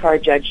have this car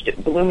judged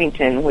at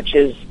Bloomington, which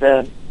is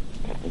the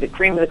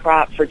cream of the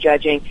crop for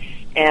judging,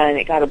 and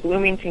it got a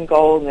Bloomington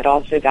Gold, and it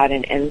also got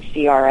an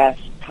NCRS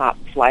Top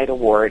Flight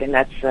Award, and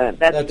that's a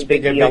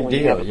big deal.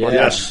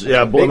 Yes,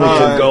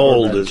 Bloomington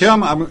Gold is.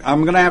 Kim, I'm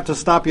going to have to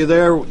stop you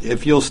there.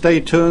 If you'll stay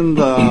tuned,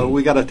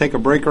 we got to take a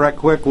break right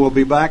quick. We'll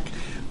be back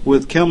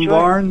with Kim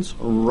Barnes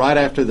right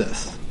after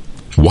this.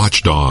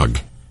 Watchdog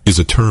is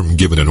a term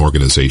given an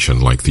organization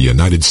like the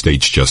United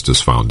States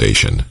Justice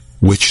Foundation,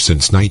 which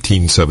since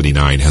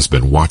 1979 has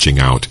been watching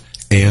out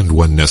and,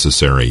 when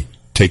necessary,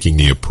 taking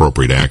the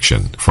appropriate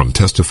action from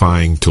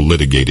testifying to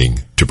litigating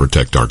to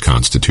protect our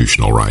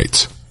constitutional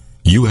rights.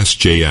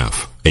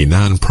 USJF, a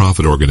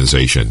non-profit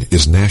organization,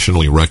 is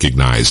nationally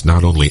recognized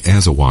not only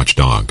as a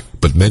watchdog,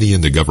 but many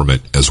in the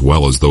government as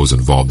well as those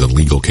involved in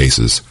legal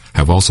cases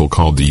have also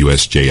called the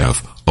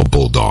USJF a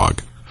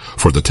bulldog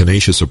for the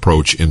tenacious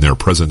approach in their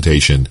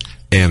presentation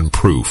and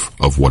proof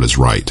of what is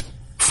right.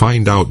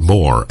 Find out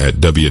more at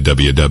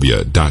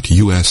www.usjf.net.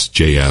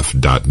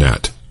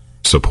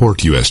 Support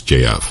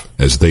USJF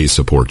as they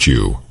support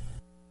you.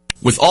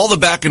 With all the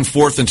back and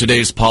forth in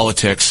today's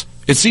politics,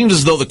 it seems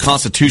as though the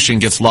Constitution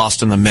gets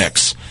lost in the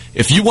mix.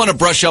 If you want to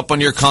brush up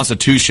on your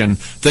Constitution,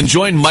 then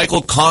join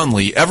Michael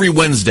Conley every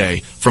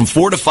Wednesday from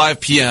 4 to 5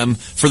 p.m.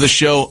 for the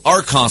show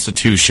Our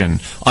Constitution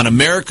on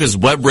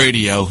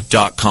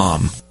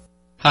americaswebradio.com.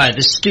 Hi,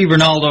 this is Steve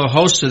Ronaldo,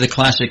 host of the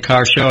Classic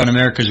Car Show on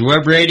America's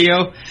Web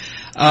Radio.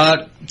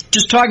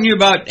 Just talking to you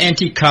about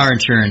antique car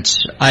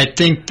insurance. I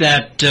think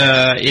that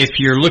if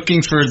you're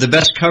looking for the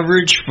best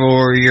coverage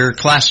for your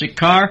classic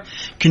car,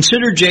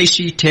 consider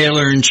J.C.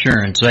 Taylor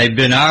Insurance. They've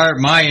been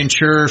my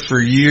insurer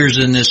for years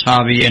in this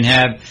hobby and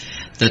have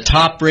the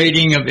top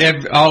rating of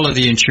all of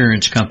the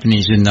insurance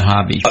companies in the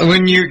hobby.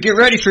 When you get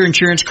ready for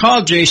insurance,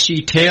 call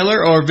J.C.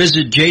 Taylor or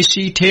visit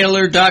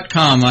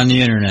jctaylor.com on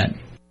the Internet.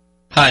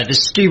 Hi, this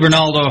is Steve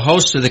Ronaldo,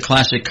 host of the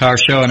Classic Car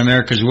Show on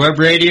America's Web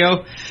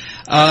Radio.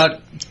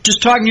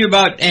 Just talking to you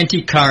about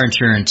antique car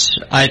insurance.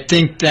 I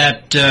think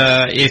that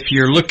if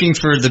you're looking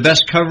for the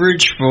best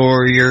coverage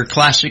for your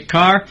classic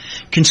car,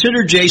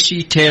 consider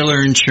J.C.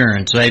 Taylor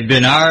Insurance. They've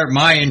been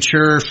my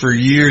insurer for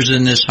years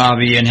in this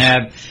hobby and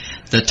have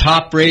the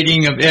top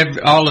rating of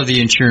all of the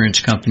insurance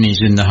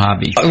companies in the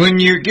hobby. When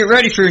you get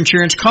ready for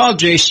insurance, call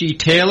J.C.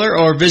 Taylor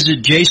or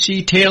visit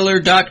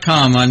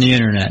jctaylor.com on the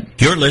Internet.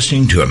 You're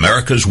listening to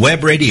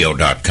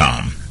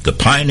americaswebradio.com, the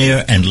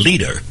pioneer and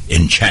leader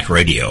in chat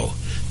radio.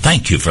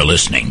 Thank you for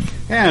listening.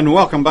 And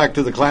welcome back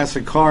to the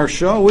Classic Car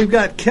Show. We've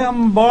got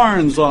Kim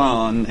Barnes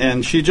on,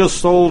 and she just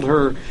sold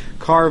her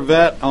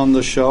Corvette on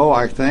the show,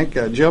 I think.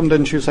 Jim,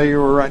 didn't you say you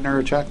were writing her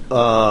a check?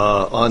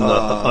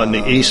 On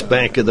the east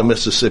bank of the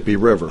Mississippi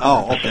River.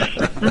 Oh, okay.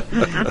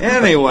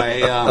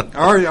 Anyway,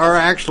 or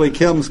actually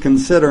Kim's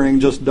considering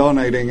just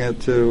donating it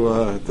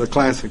to the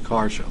Classic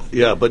Car Show.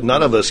 Yeah, but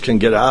none of us can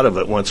get out of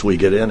it once we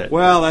get in it.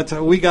 Well,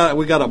 we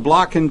got a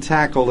block and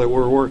tackle that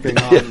we're working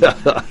on.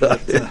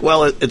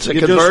 Well, it's a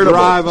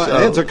convertible.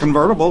 It's a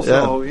convertible,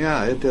 so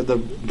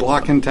the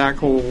block and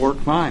tackle will work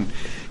fine.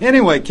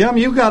 Anyway, Kim,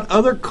 you've got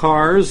other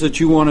cars that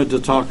you wanted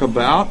to talk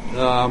about,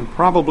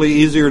 probably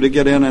easier to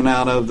get in and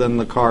out of than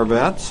the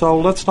Corvette, so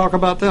let's talk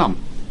about them.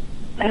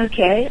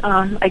 Okay.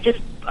 I just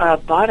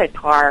bought a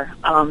car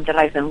that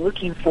I've been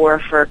looking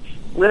for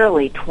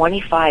literally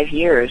 25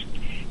 years.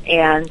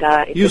 And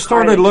you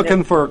started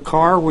looking for a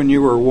car when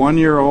you were 1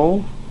 year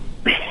old?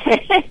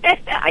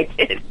 I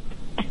did.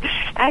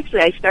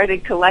 Actually, I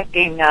started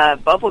collecting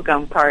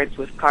bubblegum cards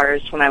with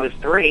cars when I was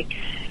 3.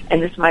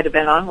 And this might have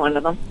been on one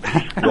of them.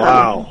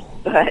 Wow.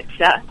 But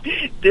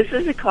this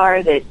is a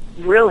car that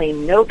really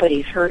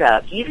nobody's heard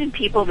of. Even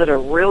people that are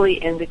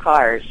really into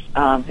cars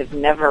have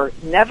never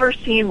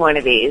seen one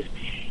of these.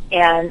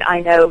 And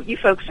I know you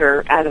folks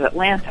are out of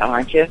Atlanta,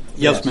 aren't you?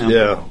 Yes, ma'am.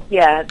 Yeah.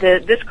 Yeah,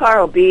 this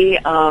car will be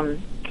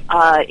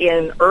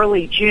in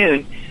early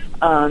June.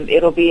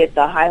 It'll be at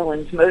the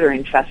Highlands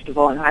Motoring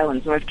Festival in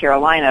Highlands, North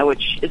Carolina,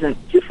 which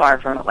isn't too far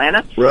from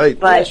Atlanta. Right.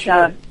 But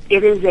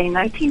it is a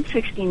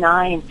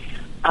 1969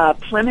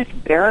 Plymouth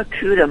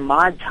Barracuda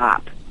mod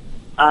top.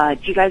 Do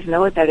you guys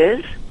know what that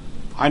is?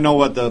 I know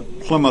what the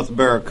Plymouth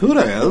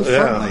Barracuda is,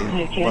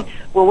 certainly. Okay.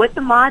 Well, what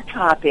the mod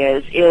top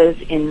is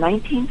in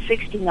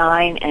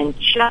 1969 and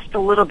just a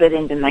little bit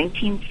into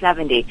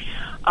 1970,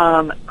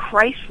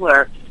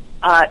 Chrysler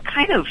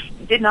kind of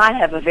did not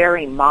have a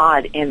very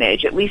mod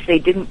image. At least they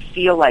didn't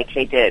feel like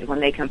they did when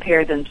they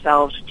compared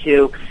themselves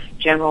to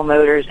General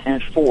Motors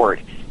and Ford.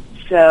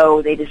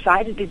 So they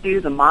decided to do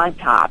the mod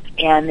top,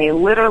 and they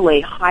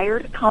literally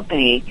hired a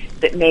company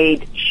that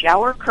made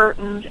shower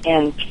curtains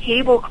and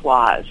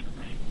tablecloths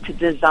to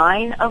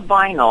design a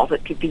vinyl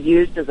that could be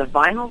used as a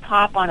vinyl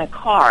top on a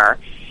car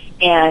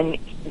and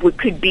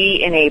could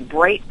be in a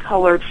bright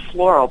colored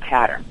floral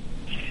pattern.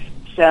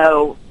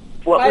 So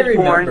what was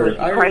born was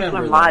the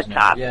Chrysler mod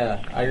top.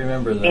 Yeah, I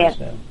remember those.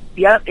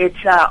 Yep, it's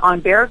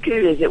on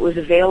Barracudas. It was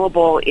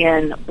available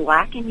in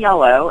black and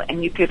yellow,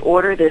 and you could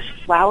order this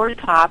flower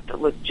top that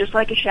looked just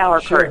like a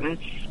shower curtain,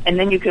 and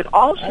then you could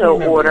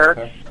also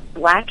order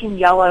black and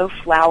yellow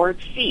flowered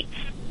seats,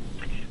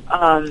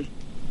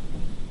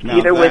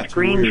 either with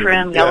green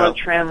trim, yellow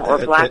trim, or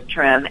black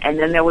trim, and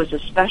then there was a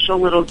special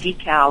little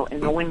decal in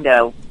the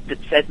window that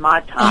said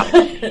Mod Top.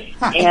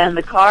 And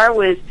the car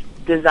was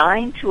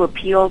designed to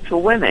appeal to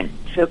women.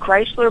 So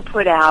Chrysler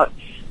put out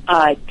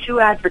 2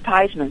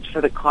 advertisements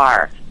for the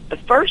car. The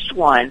first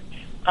one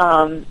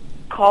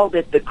called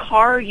it the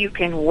car you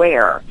can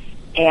wear,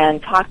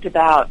 and talked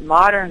about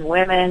modern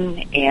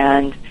women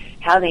and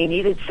how they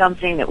needed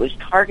something that was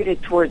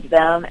targeted towards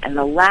them. And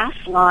the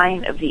last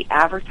line of the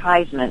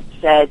advertisement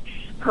said,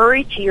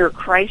 "Hurry to your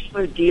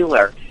Chrysler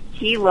dealer.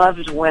 He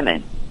loves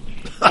women."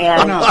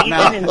 And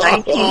even in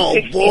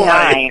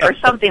 1969, or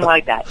something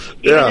like that,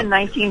 even in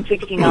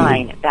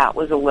 1969, that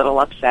was a little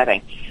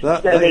upsetting. So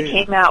they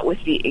came out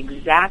with the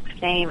exact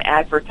same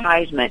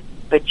advertisement,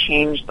 but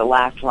changed the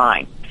last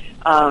line.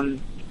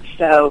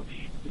 Because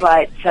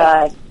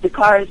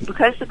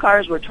the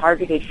cars were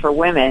targeted for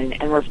women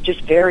and were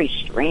just very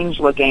strange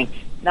looking,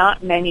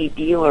 not many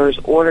dealers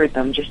ordered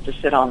them just to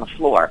sit on the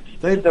floor.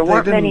 There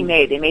weren't many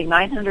made. They made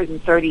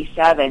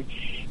 937.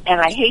 And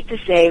I hate to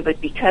say,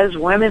 but because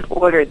women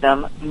ordered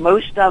them,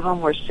 most of them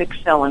were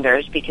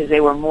 6-cylinders because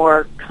they were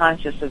more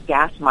conscious of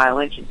gas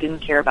mileage and didn't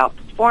care about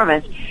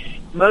performance.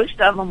 Most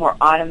of them were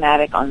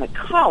automatic on the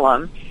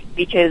column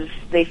because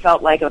they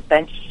felt like a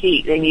bench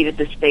seat. They needed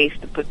the space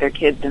to put their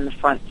kids in the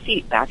front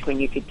seat back when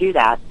you could do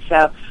that.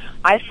 So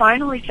I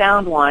finally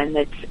found one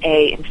that's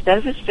instead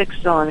of a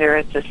 6-cylinder,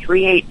 it's a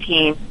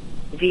 318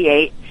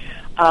 V8.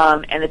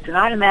 And it's an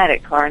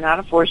automatic car, not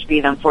a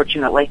 4-speed,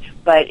 unfortunately,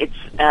 but it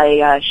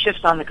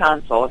shifts on the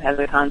console. It has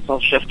a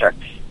console shifter.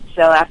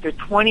 So after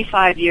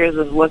 25 years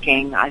of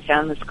looking, I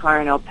found this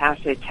car in El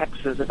Paso,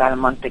 Texas, about a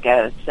month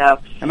ago. So,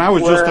 and I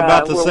was just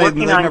about to say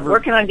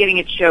working on getting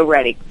it show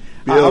ready.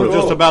 I was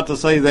just about to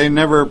say they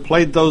never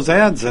played those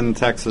ads in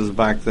Texas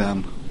back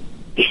then.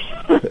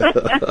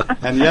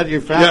 And yet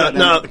you found it.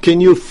 Now,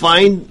 can you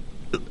find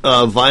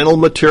vinyl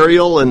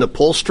material and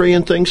upholstery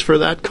and things for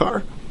that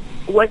car?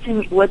 What's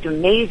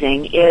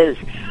amazing is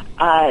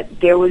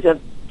there was at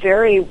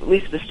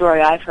least the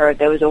story I've heard,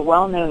 there was a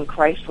well-known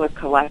Chrysler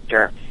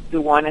collector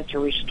who wanted to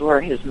restore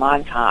his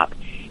Mod Top,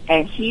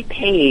 and he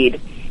paid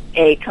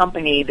a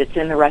company that's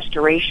in the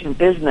restoration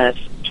business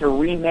to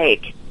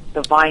remake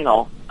the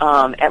vinyl,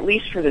 at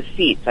least for the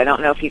seats. I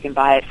don't know if you can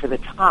buy it for the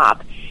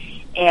top.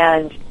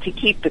 And to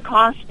keep the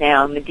cost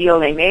down, the deal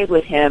they made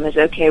with him is,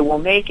 okay, we'll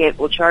make it,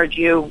 we'll charge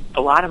you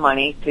a lot of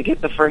money to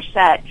get the first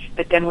set,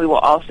 but then we will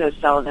also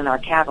sell it in our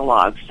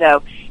catalog.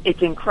 So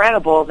it's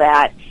incredible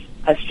that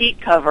a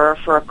seat cover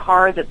for a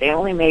car that they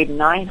only made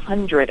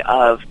 900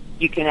 of,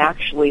 you can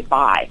actually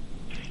buy.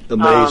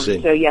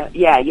 Amazing.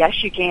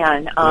 Yes, you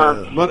can.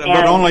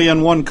 But only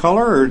in one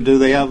color, or do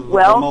they have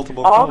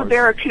multiple colors? All the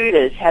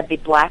Barracudas had the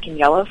black and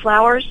yellow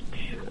flowers.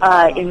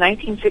 In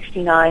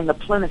 1969, the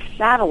Plymouth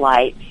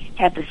Satellite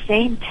had the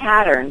same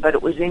pattern, but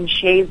it was in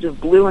shades of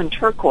blue and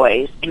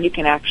turquoise, and you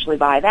can actually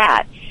buy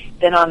that.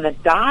 Then on the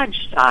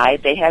Dodge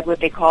side, they had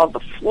what they called the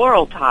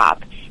floral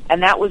top,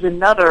 and that was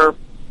another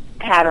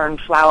pattern,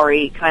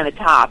 flowery kind of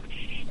top.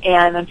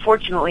 And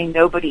unfortunately,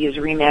 nobody is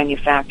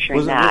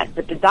remanufacturing that.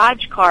 But the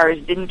Dodge cars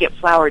didn't get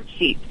flowered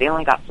seats. They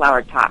only got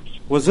flowered tops.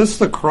 Was this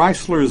the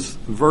Chrysler's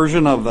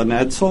version of an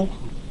Edsel?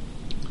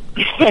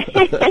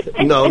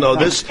 No.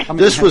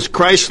 This was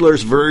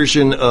Chrysler's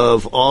version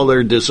of all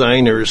their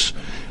designers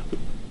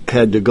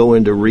had to go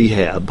into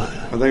rehab.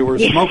 They were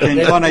smoking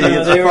funny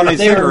cigarettes.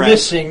 They were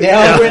missing. They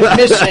all went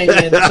missing,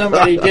 and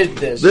somebody did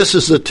this. This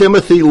is the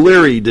Timothy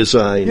Leary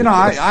design. You know,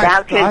 I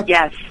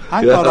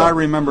thought I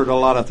remembered a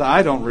lot of things.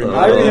 I don't remember.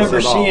 I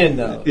remember seeing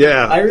them.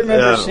 Yeah, I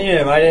remember seeing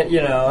them. I didn't.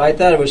 I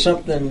thought it was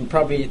something.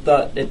 Probably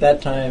thought at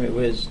that time it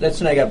was.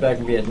 That's when I got back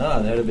from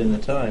Vietnam. That would have been the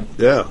time.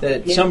 Yeah,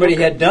 that somebody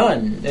had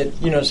done. That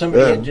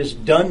somebody had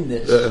just done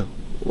this.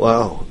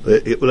 Wow.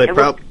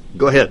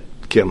 Go ahead,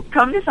 Kim.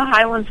 Come to the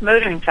Highlands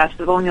Motoring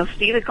Festival and you'll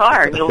see the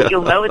car. And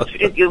you'll know it's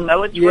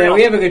real. Yeah,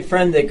 we have a good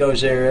friend that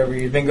goes there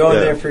He's been going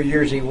there for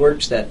years. He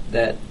works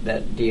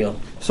that deal.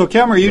 So,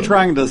 Kim, are you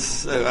trying to?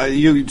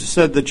 You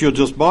said that you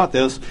just bought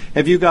this.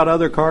 Have you got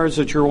other cars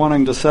that you're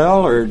wanting to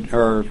sell, or?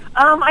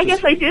 I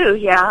guess I do.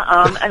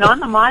 Yeah. And on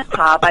the Mod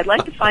Top, I'd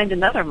like to find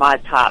another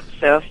Mod Top.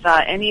 So, if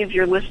any of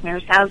your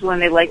listeners has one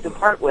they'd like to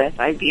part with,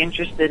 I'd be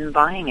interested in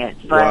buying it.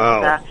 But,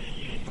 wow.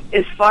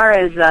 As far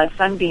as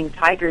Sunbeam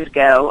Tigers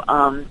go,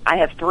 I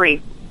have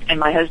 3, and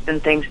my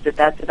husband thinks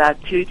that's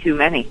about too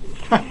many.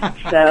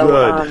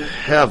 So, good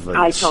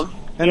heavens!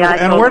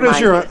 And where does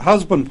your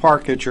husband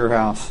park at your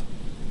house?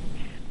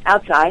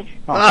 Outside.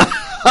 Oh.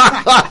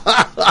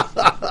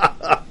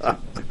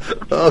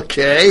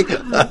 Okay.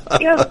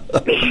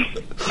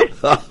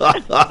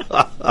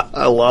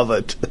 I love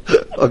it.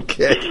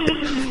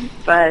 Okay.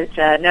 But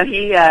no,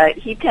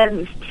 he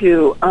tends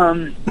to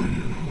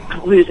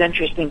lose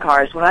interest in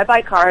cars. When I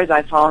buy cars,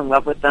 I fall in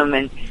love with them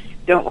and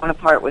don't want to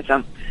part with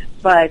them.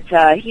 But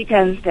he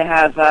tends to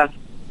have a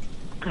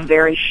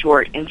very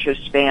short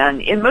interest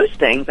span in most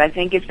things. I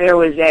think if there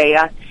was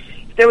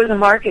a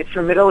market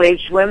for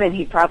middle-aged women,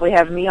 he'd probably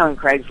have me on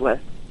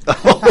Craigslist.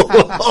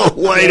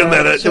 Wait a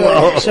minute.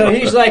 So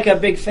he's like a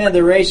big fan of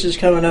the races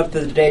coming up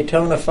to the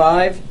Daytona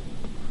 5.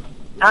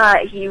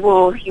 He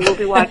will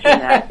be watching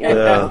that. Yes,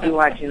 he will be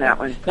watching that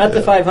one. Not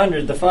the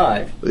 500, the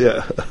 5.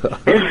 Yeah.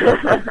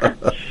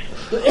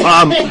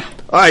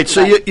 All right,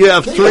 so you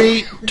have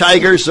 3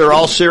 Tigers. They're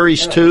all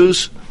Series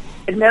 2s?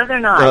 No, they're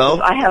not. No?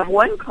 I have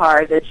one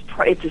car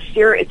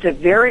it's a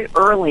very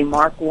early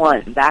Mark I,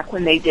 back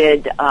when they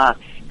did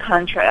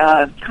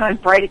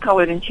bright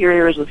colored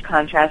interiors with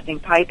contrasting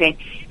piping.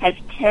 Has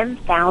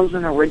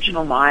 10,000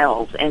 original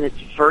miles, and it's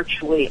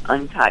virtually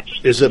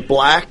untouched. Is it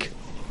black?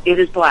 It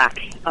is black.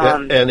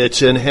 And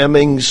it's in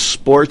Hemmings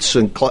Sports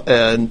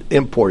and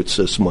Imports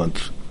this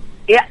month.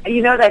 Yeah,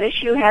 that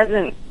issue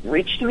hasn't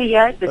reached me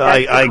yet. But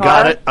I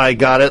got it. I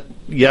got it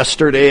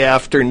yesterday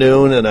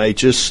afternoon, and I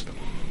just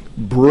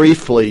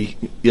briefly,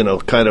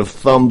 kind of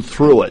thumbed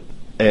through it,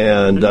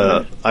 and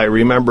I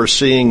remember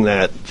seeing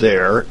that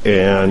there.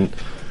 And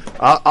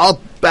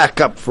I'll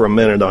back up for a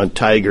minute on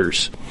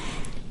Tigers.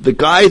 The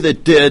guy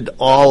that did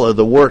all of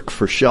the work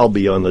for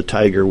Shelby on the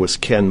Tiger was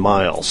Ken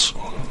Miles.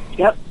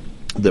 Yep.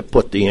 That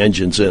put the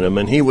engines in him,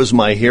 and he was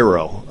my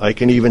hero. I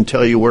can even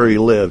tell you where he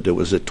lived. It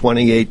was at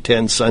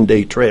 2810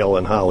 Sunday Trail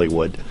in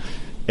Hollywood,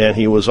 and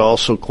he was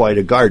also quite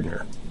a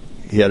gardener.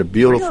 He had a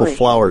beautiful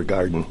flower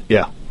garden.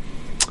 Yeah.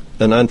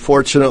 And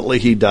unfortunately,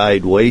 he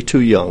died way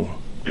too young.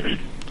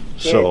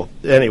 So,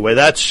 anyway,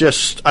 that's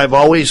just, I've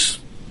always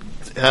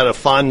had a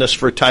fondness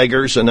for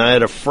Tigers, and I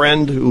had a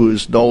friend who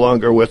is no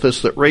longer with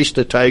us that raced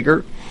a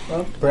Tiger.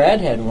 Well,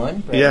 Brad had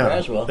one.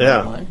 Brad Braswell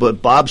had one.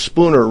 But Bob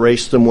Spooner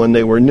raced them when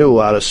they were new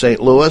out of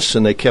St. Louis,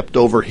 and they kept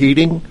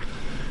overheating,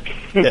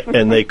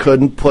 and they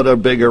couldn't put a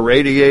bigger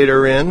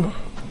radiator in,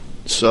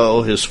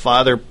 so his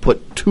father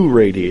put 2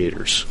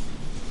 radiators.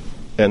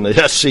 And the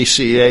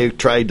SCCA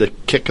tried to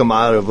kick him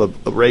out of a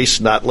race,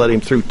 not let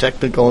him through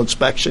technical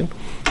inspection.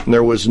 And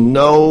there was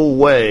no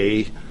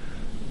way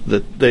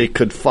that they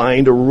could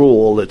find a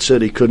rule that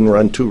said he couldn't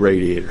run 2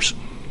 radiators.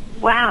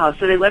 Wow,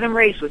 so they let him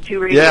race with 2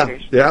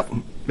 radiators. Yeah.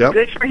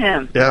 Good for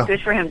him. Yeah.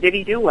 Good for him. Did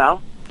he do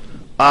well?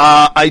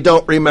 I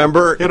don't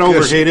remember. It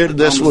overheated.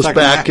 This was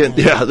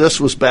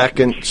back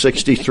in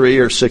 63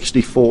 or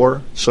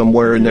 64,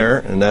 somewhere in there,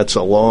 and that's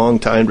a long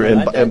time.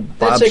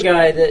 That's a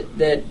guy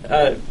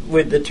that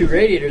with the 2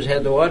 radiators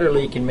had the water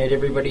leak and made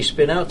everybody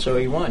spin out, so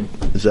he won.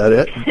 Is that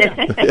it?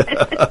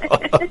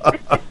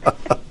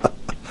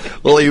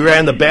 Well, he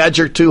ran the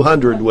Badger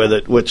 200 with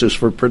it, which is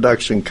for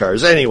production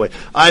cars. Anyway,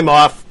 I'm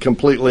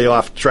completely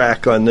off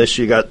track on this.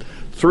 You got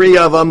 3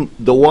 of them.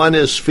 The one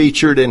is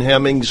featured in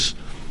Hemmings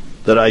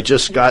that I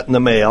just got in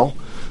the mail.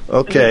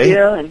 Okay.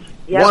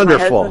 Wonderful. My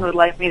husband would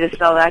like me to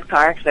sell that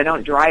car because I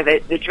don't drive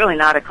it. It's really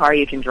not a car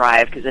you can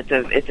drive because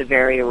it's a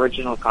very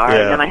original car.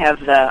 Yeah. And then I have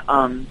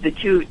the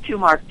two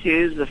Mark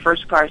IIs. The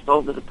first car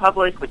sold to the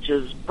public, which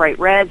is bright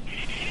red.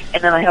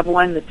 And then I have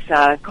one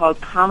that's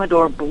called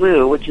Commodore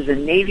Blue, which is a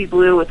navy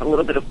blue with a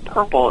little bit of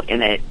purple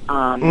in it. It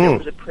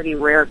was a pretty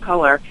rare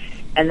color.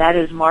 And that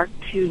is Mark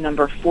II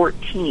number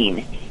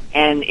 14.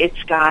 And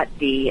it's got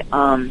the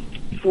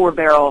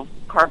 4-barrel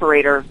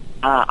carburetor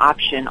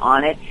option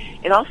on it.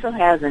 It also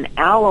has an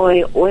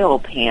alloy oil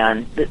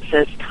pan that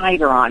says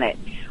Tiger on it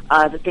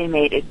that they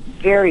made it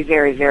very,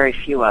 very, very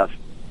few of.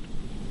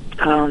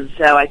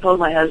 So I told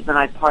my husband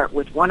I'd part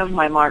with one of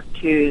my Mark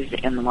IIs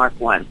and the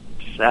Mark I.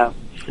 So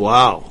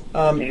wow.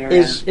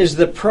 Is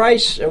the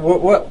price?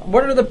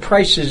 What are the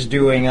prices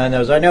doing on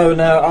those? I know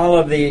now all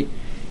of the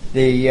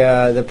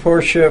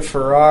Porsche,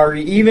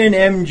 Ferrari, even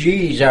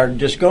MGs are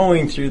just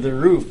going through the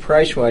roof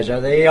price wise.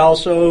 Are they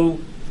also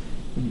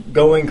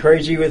going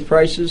crazy with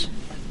prices?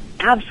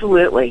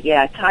 Absolutely,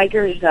 yeah.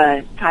 Tigers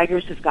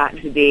have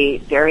gotten to be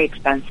very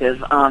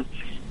expensive.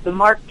 The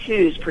Mark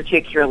IIs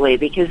particularly,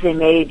 because they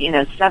made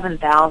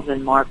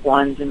 7,000 Mark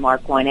I's and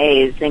Mark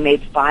 1A's, they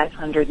made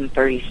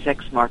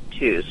 536 Mark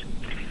IIs.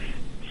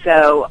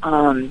 So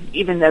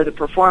even though the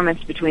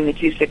performance between the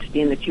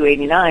 260 and the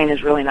 289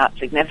 is really not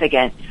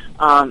significant,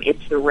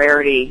 it's the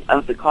rarity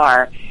of the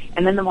car.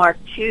 And then the Mark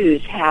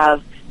IIs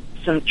have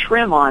some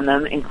trim on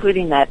them,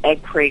 including that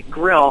egg crate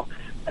grille,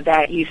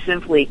 that you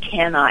simply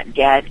cannot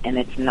get, and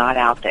it's not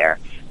out there.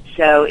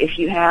 So if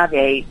you have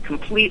a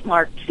complete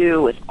Mark II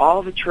with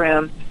all the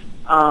trim,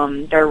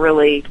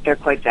 they're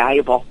quite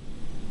valuable.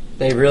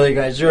 They really,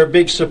 guys. Is there a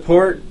big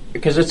support?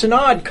 Because it's an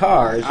odd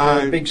car. Is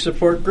there a big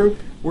support group?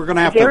 We're going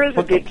to have to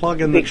put the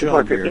plug in the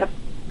jug here. Yep.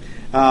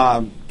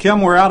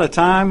 Kim, we're out of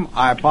time.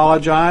 I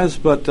apologize,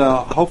 but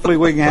hopefully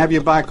we can have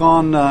you back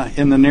on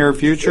in the near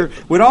future.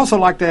 We'd also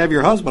like to have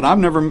your husband. I've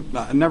never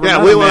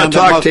met we a want man to that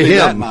talk must to be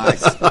him. that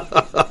nice.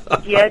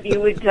 Yeah, you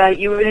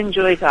would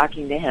enjoy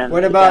talking to him.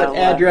 What about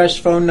address,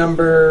 phone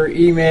number,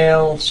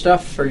 email,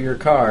 stuff for your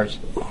cars?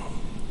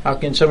 How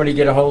can somebody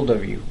get a hold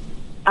of you?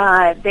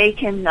 They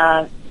can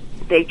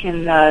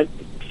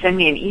send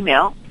me an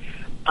email,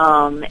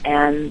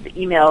 and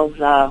the email's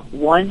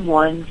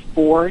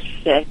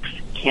 1146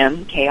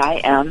 Kim,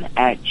 Kim,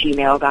 at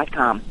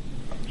gmail.com.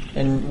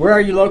 And where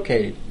are you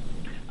located?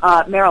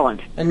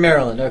 Maryland. In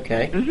Maryland,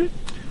 okay. Mm-hmm.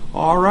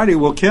 All righty.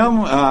 Well,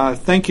 Kim,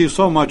 thank you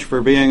so much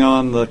for being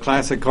on the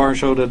Classic Car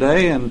Show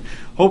today, and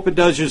hope it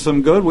does you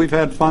some good. We've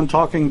had fun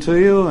talking to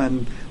you,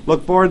 and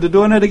look forward to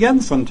doing it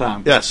again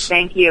sometime. Yes.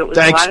 Thank you. It was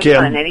Thanks, a lot of Kim.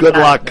 fun. Anytime. Good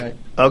luck. Right.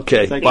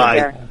 Okay, Take bye.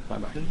 care.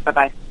 Bye-bye.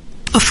 Bye-bye.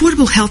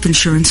 Affordable health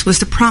insurance was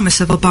the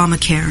promise of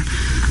Obamacare,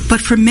 but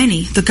for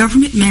many, the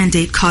government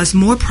mandate caused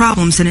more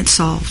problems than it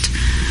solved.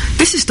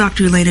 This is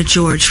Dr. Elena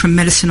George from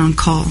Medicine on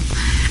Call,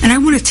 and I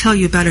want to tell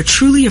you about a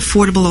truly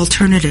affordable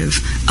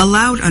alternative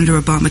allowed under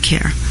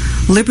Obamacare,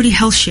 Liberty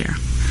HealthShare.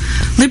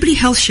 Liberty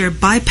HealthShare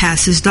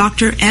bypasses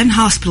doctor and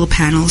hospital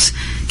panels,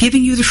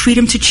 giving you the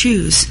freedom to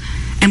choose.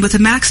 And with a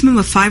maximum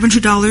of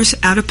 $500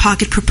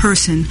 out-of-pocket per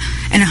person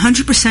and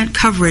 100%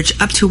 coverage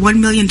up to $1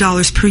 million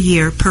per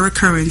year per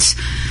occurrence,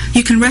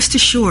 you can rest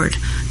assured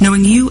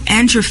knowing you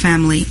and your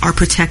family are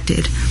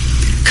protected.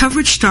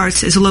 Coverage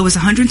starts as low as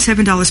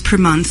 $107 per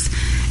month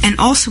and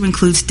also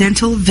includes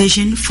dental,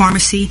 vision,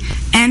 pharmacy,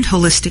 and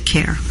holistic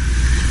care.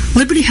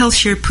 Liberty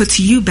HealthShare puts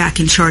you back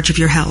in charge of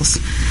your health.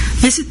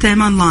 Visit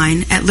them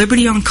online at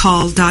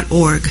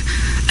libertyoncall.org.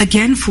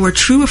 Again, for a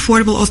true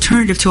affordable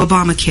alternative to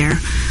Obamacare,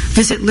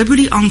 visit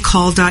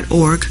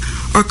libertyoncall.org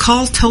or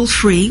call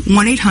toll-free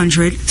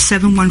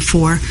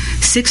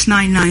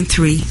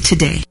 1-800-714-6993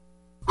 today.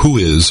 Who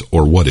is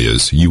or what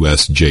is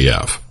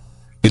USJF?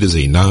 It is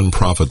a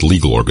non-profit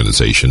legal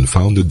organization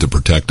founded to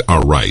protect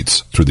our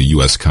rights through the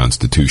U.S.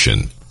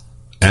 Constitution.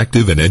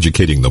 Active in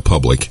educating the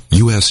public,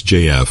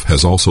 USJF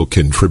has also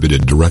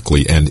contributed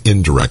directly and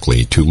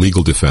indirectly to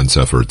legal defense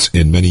efforts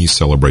in many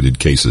celebrated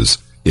cases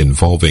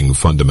involving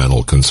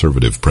fundamental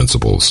conservative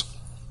principles.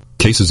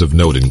 Cases of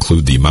note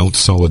include the Mount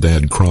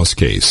Soledad Cross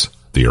case,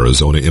 the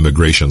Arizona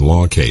immigration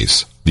law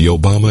case, the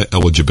Obama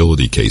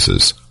eligibility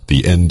cases,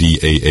 the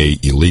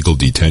NDAA illegal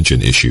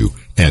detention issue,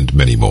 and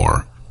many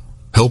more.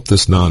 Help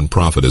this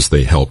nonprofit as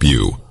they help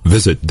you.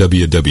 Visit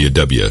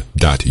www.usjf.net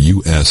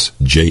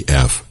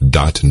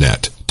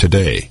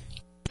today.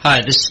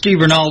 Hi, this is Steve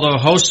Ronaldo,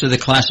 host of the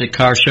Classic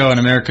Car Show on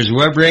America's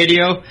Web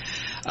Radio.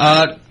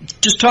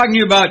 Just talking to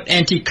you about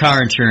antique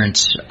car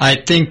insurance. I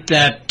think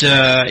that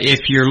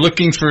if you're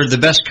looking for the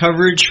best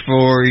coverage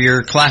for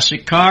your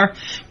classic car,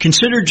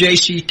 consider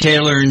J.C.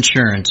 Taylor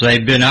Insurance.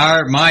 They've been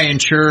my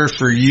insurer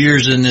for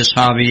years in this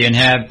hobby and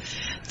have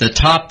the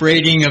top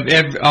rating of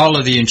all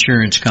of the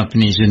insurance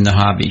companies in the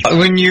hobby.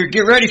 When you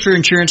get ready for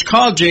insurance,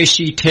 call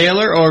J.C.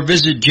 Taylor or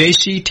visit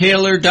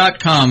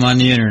jctaylor.com on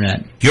the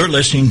Internet. You're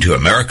listening to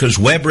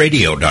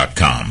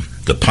AmericasWebRadio.com,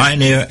 the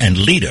pioneer and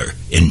leader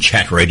in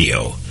chat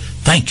radio.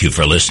 Thank you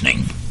for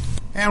listening.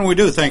 And we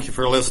do thank you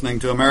for listening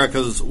to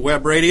America's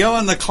Web Radio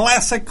and the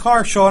Classic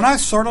Car Show. And I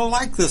sort of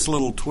like this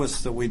little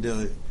twist that we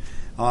did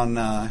on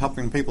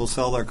helping people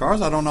sell their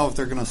cars. I don't know if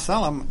they're going to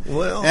sell them.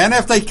 Well, and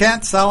if they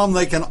can't sell them,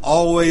 they can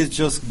always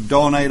just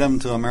donate them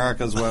to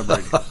America's Web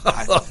Radio.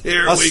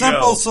 A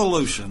simple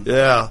solution.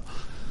 Yeah.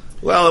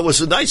 Well, it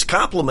was a nice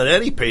compliment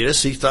Eddie paid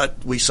us. He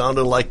thought we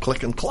sounded like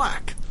Click and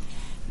Clack.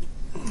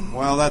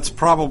 Well, that's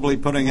probably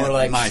putting More it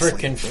like nicely.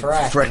 Frickin'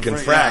 Frack. Frickin'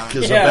 Frack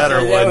is a Yeah,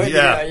 better yeah, one.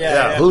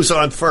 yeah. Who's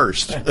on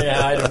first?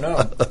 Yeah, I don't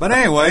know. But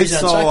anyway, Who's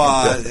on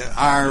so second?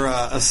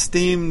 our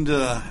esteemed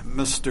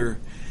Mr.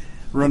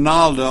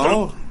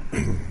 Ronaldo,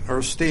 or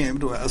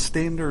esteemed or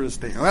esteemed?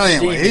 Well,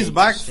 anyway, he's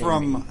back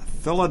from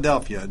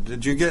Philadelphia.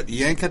 Did you get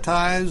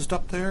Yankatized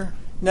up there?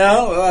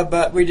 No,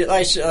 but we did.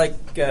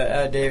 Like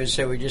David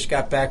said, we just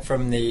got back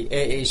from the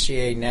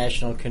AACA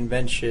National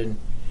Convention,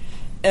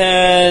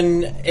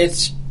 and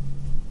it's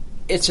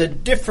a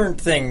different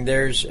thing.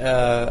 There's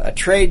a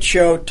trade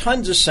show,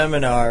 tons of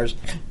seminars.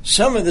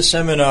 Some of the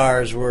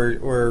seminars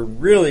were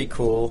really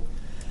cool.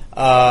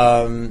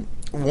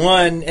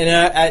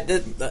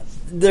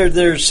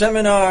 There's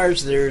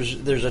seminars.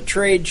 There's a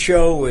trade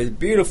show with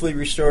beautifully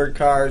restored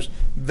cars,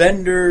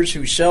 vendors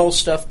who sell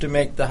stuff to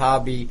make the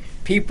hobby,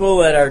 people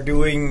that are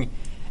doing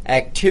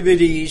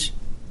activities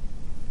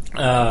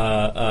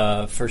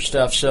for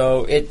stuff.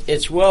 So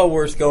it's well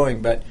worth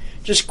going. But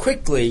just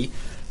quickly,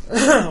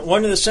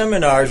 one of the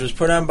seminars was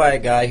put on by a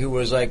guy who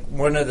was like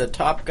one of the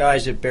top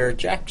guys at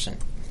Barrett-Jackson,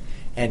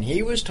 and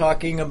he was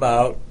talking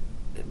about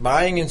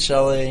buying and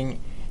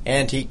selling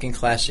antique and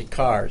classic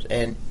cars,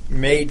 and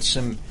made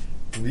some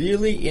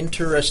really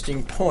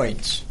interesting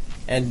points.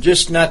 And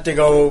just not to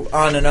go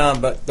on and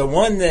on, but the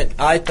one that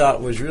I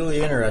thought was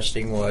really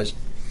interesting was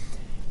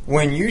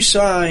when you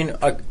sign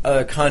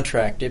a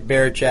contract at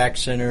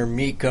Barrett-Jackson or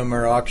Mecum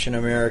or Auction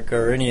America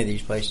or any of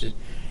these places,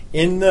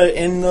 in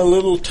the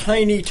little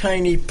tiny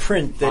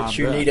print that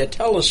you need a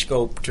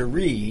telescope to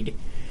read,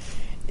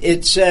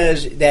 it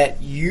says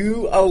that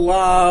you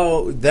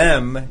allow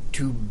them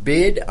to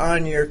bid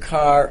on your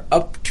car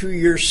up to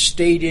your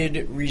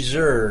stated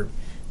reserve.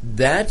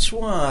 That's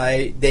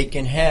why they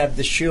can have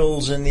the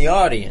shills in the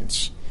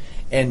audience,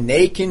 and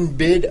they can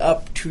bid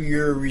up to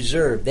your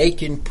reserve. They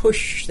can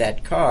push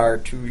that car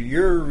to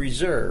your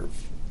reserve.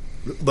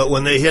 But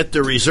when they hit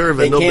the reserve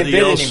they and nobody can't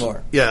bid else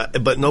anymore. Yeah,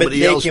 but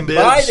nobody else bids. They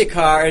can buy the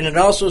car, and it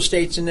also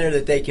states in there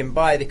that they can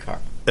buy the car.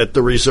 At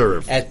the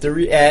reserve. At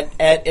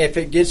if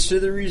it gets to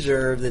the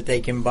reserve, that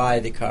they can buy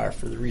the car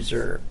for the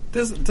reserve.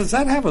 Does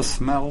that have a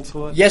smell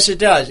to it? Yes, it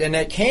does. And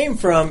it came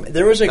from,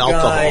 there was a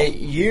alcohol. guy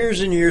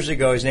years and years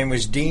ago, his name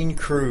was Dean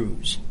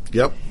Cruz.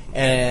 Yep.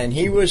 And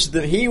he was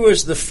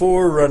the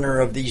forerunner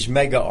of these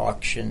mega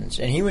auctions,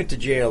 and he went to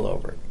jail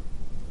over it.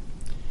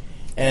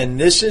 And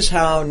this is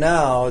how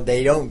now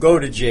they don't go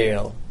to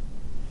jail.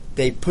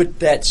 They put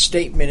that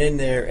statement in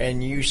there,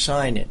 and you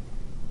sign it.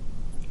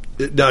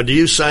 Now, do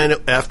you sign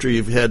it after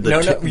you've had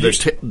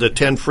the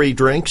 10 free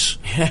drinks?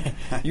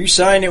 You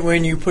sign it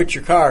when you put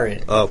your car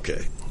in.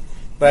 Okay.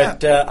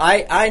 But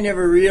I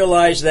never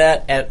realized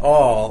that at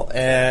all.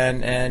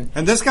 And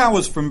this guy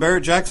was from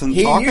Barrett-Jackson.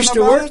 He talking used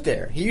to about work it?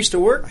 there. He used to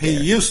work there. He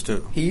used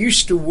to. He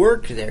used to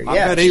work there. I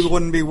Yes. bet he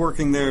wouldn't be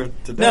working there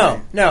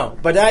today. No.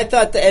 But I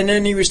thought that, and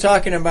then he was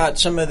talking about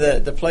some of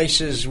the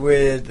places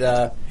with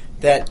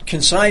that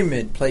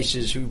consignment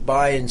places who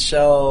buy and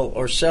sell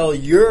or sell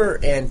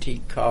your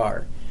antique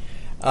car.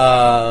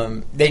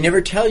 They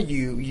never tell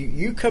you.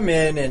 You come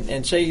in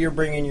and say you're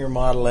bringing your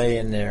Model A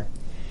in there.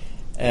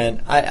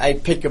 And I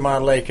pick a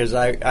Model A because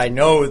I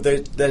know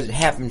that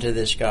happened to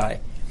this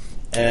guy.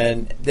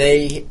 And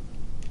they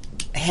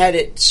had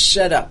it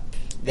set up.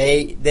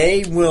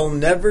 They will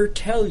never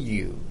tell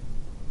you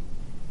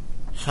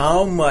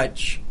how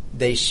much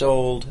they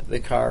sold the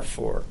car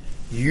for.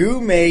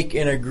 You make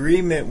an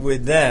agreement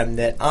with them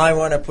that I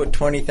want to put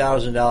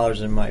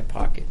 $20,000 in my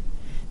pocket.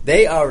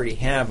 They already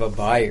have a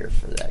buyer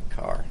for that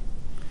car.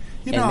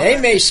 And they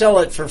may sell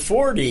it for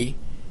 $40,000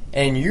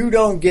 and you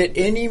don't get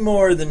any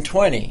more than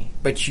 $20,000,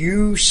 but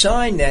you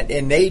sign that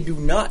and they do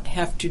not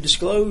have to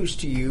disclose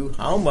to you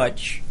how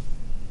much.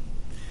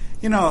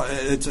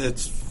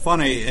 It's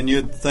funny, and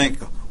you'd think,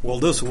 well,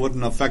 this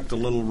wouldn't affect a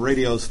little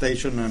radio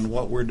station and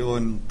what we're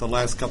doing the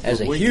last couple of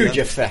weekends. It has a huge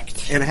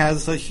effect. It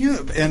has a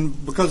huge,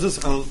 and because this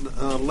a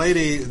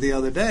lady the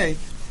other day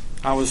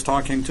I was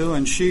talking to,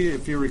 and she,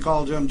 if you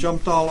recall, Jim,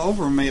 jumped all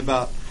over me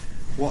about,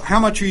 well, how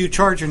much are you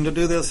charging to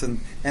do this,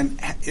 and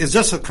is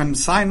this a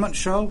consignment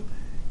show?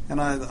 And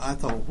I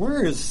thought,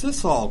 where is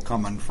this all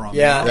coming from?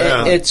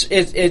 Yeah.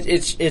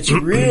 It's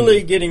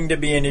really getting to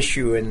be an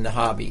issue in the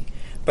hobby.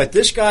 But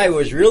this guy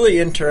was really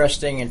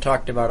interesting and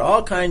talked about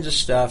all kinds of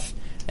stuff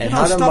and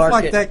how to stuff market.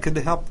 like that could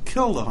help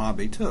kill the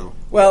hobby too.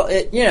 Well,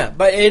 but you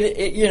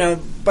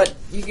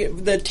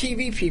get the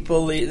TV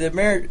people,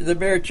 the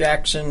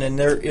Barrett-Jackson and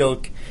their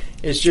ilk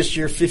is just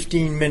your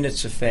 15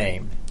 minutes of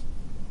fame.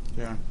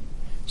 Yeah.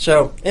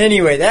 So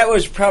anyway, that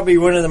was probably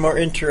one of the more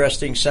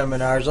interesting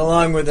seminars,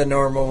 along with the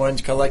normal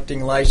ones,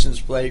 collecting license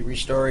plate,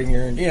 restoring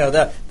your,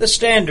 the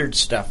standard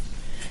stuff.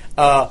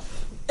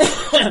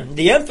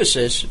 The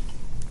emphasis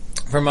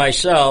for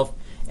myself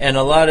and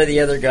a lot of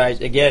the other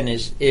guys, again,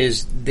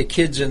 is the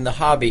kids in the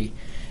hobby.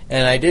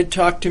 And I did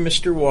talk to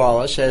Mr.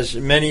 Wallace, as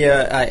many,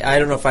 I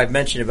don't know if I've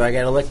mentioned it, but I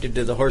got elected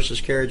to the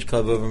Horseless Carriage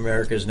Club of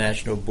America's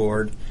National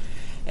Board.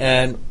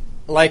 And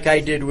like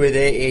I did with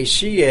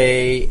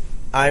AACA,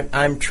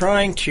 I'm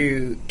trying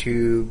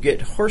to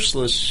get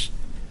horseless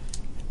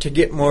to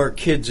get more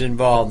kids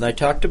involved. And I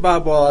talked to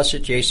Bob Wallace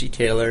at J.C.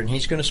 Taylor, and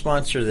he's going to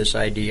sponsor this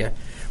idea.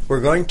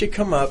 We're going to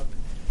come up.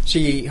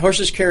 See,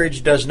 horseless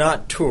carriage does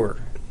not tour.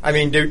 I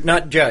mean, do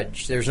not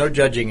judge. There's no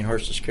judging in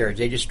horseless carriage.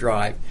 They just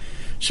drive.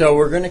 So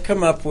we're going to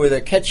come up with a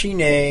catchy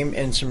name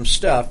and some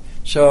stuff.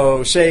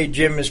 So say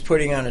Jim is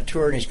putting on a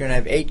tour, and he's going to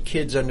have 8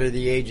 kids under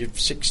the age of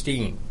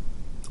 16.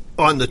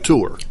 On the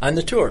tour. On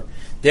the tour.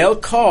 They'll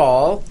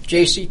call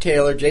J.C.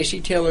 Taylor.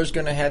 J.C. Taylor's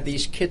going to have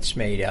these kits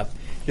made up.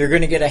 You're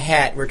going to get a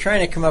hat. We're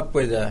trying to come up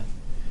with a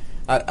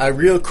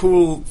real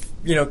cool,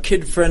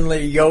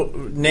 kid-friendly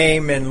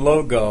name and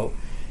logo.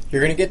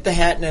 You're going to get the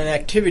hat and an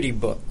activity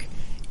book.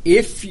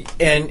 Once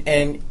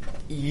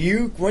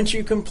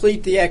you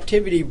complete the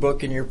activity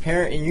book and your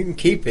parent, and you can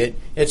keep it,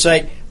 it's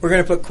like we're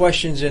going to put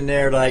questions in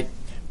there like,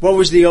 what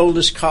was the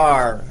oldest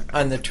car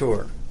on the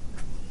tour?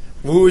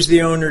 Who was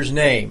the owner's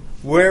name?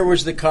 Where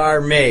was the car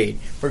made?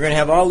 We're going to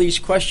have all these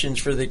questions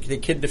for the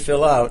kid to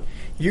fill out.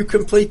 You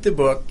complete the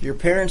book. Your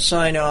parents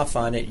sign off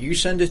on it. You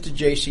send it to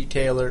J.C.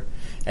 Taylor,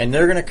 and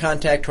they're going to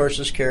contact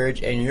Horseless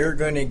Carriage, and you're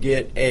going to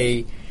get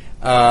a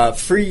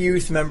free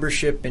youth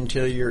membership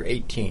until you're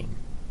 18.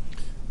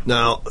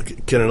 Now,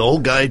 can an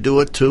old guy do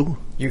it too?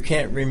 You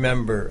can't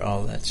remember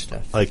all that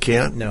stuff. I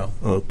can't? No.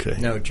 Okay.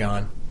 No,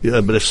 John.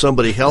 Yeah, but if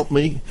somebody helped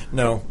me?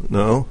 No.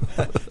 No?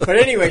 But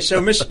anyway, so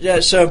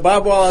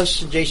Bob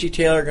Wallace and J.C.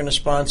 Taylor are going to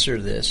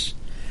sponsor this.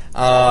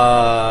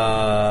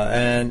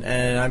 And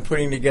I'm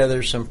putting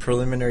together some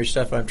preliminary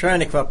stuff. I'm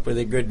trying to come up with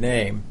a good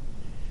name.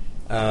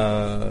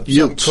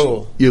 Utes.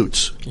 Cool.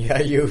 Utes. Yeah,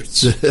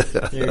 Utes.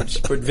 Utes.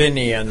 Put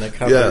Vinny on the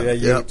cover. Yeah,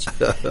 Utes.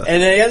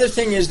 And the other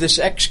thing is this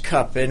X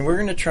Cup, and we're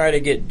going to try to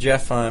get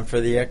Jeff on for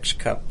the X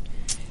Cup.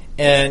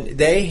 And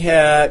they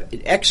have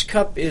X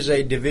Cup is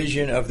a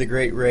division of the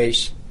Great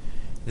Race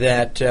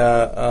that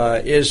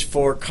is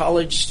for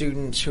college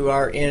students who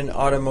are in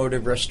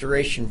automotive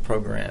restoration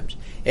programs.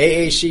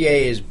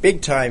 AACA is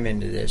big time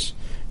into this.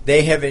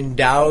 they have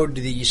endowed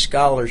these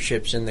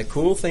scholarships. And the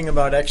cool thing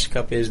about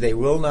X-Cup is they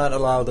will not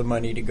allow the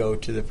money to go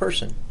to the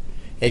person.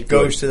 It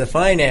goes to the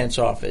finance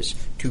office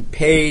to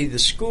pay the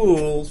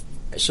school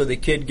so the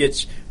kid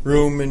gets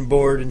room and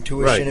board and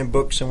tuition and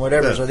books and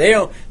whatever. So they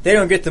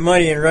don't get the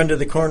money and run to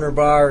the corner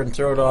bar and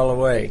throw it all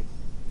away.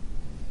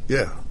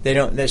 Yeah. They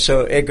don't.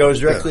 So it goes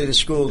directly to the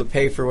school to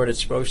pay for what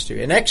it's supposed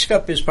to. And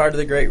X-Cup is part of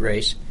the Great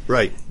Race.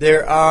 Right.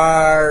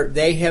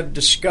 They have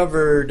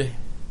discovered,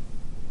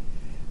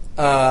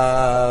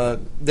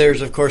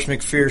 there's of course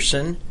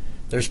McPherson,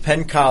 there's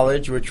Penn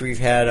College, which we've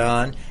had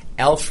on.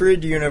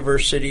 Alfred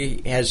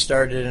University has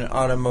started an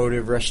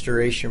automotive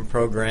restoration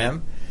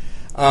program.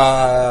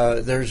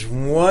 There's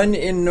one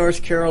in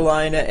North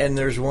Carolina and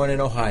there's one in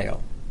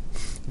Ohio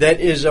that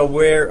is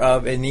aware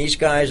of, and these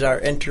guys are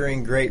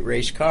entering Great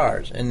Race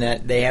cars, and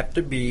that they have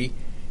to be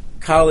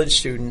college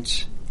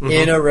students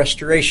in a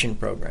restoration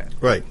program.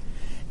 Right.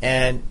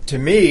 And to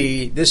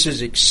me, this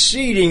is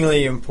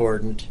exceedingly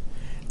important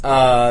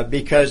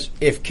because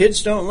if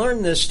kids don't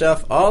learn this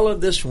stuff, all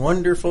of this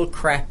wonderful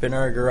crap in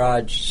our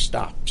garage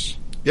stops.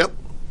 Yep.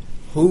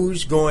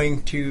 Who's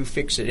going to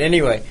fix it?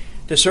 Anyway,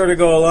 to sort of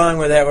go along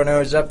with that, when I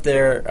was up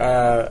there,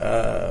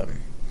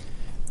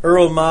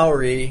 Earl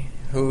Mowry,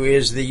 who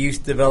is the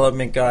youth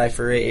development guy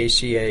for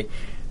AACA,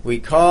 we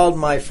called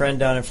my friend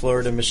down in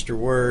Florida, Mr.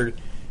 Word.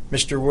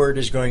 Mr. Word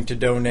is going to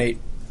donate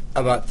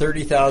about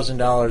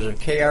 $30,000 of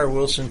K.R.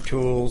 Wilson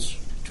tools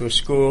to a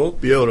school.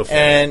 Beautiful.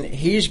 And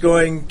he's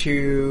going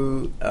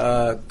to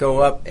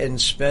go up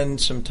and spend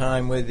some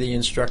time with the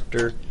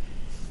instructor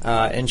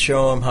and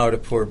show him how to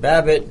pour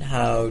Babbitt,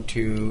 how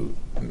to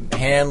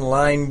hand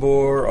line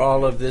bore,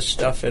 all of this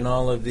stuff, and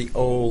all of the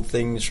old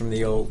things from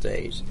the old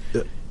days.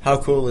 How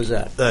cool is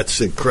that?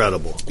 That's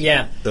incredible.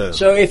 Yeah.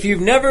 So if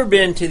you've never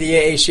been to the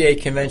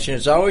AACA convention,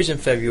 it's always in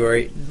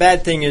February.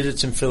 Bad thing is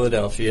it's in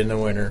Philadelphia in the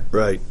winter.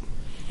 Right.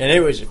 And it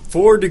was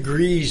 4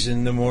 degrees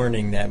in the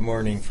morning that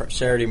morning,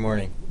 Saturday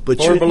morning. But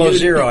 4 below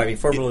zero.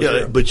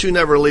 Yeah, but you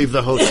never leave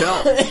the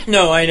hotel.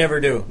 No, I never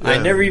do. Yeah. I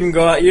never even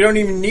go out. You don't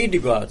even need to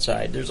go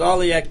outside. There's all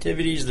the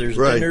activities. There's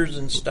dinners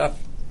and stuff.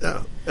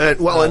 Yeah.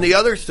 And the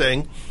other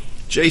thing,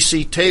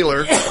 J.C.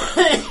 Taylor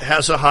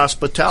has a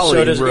hospitality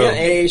room. So does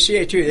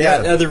AACA too.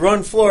 Yeah, they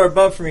run floor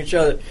above from each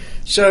other.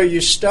 So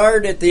you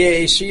start at the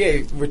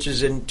AACA, which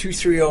is in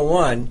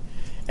 2301,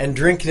 and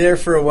drink there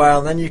for a while,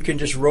 and then you can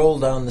just roll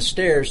down the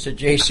stairs to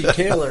J.C.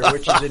 Taylor,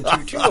 which is in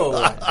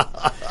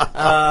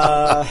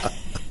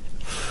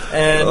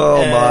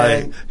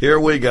 2201. Here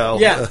we go.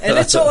 Yeah, and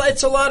it's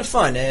a lot of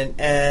fun,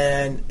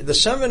 and the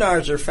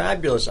seminars are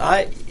fabulous.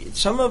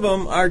 Some of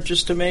them are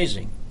just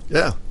amazing.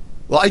 Yeah.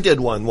 Well, I did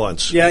one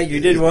once. Yeah, you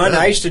did one.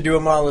 I used to do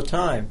them all the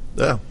time.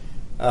 Yeah.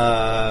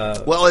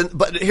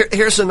 But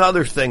here's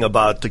another thing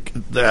about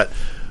that.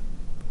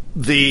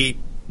 The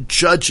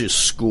judges'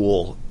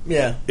 school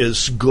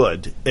is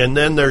good. And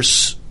then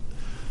there's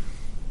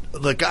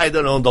the guy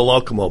that owned the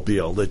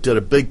Locomobile that did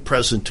a big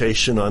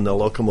presentation on the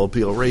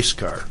Locomobile race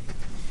car.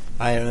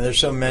 I know, there's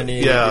so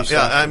many. Yeah.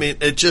 I mean,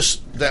 it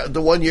just, the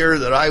 1 year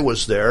that I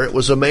was there, it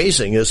was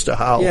amazing as to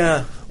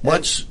how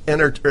much,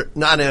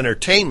 not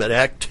entertainment,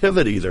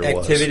 activity there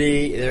was.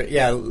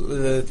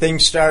 The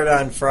things start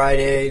on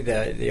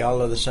Friday,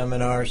 all of the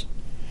seminars,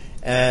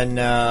 and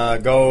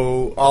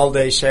go all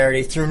day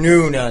Saturday through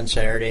noon on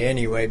Saturday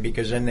anyway,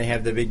 because then they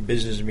have the big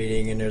business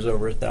meeting, and there's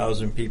over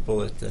 1,000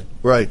 people at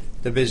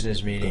the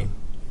business meeting.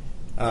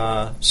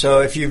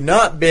 So if you've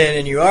not been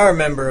and you are a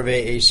member of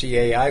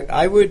AACA,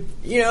 I would,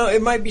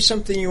 it might be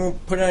something you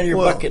won't put on your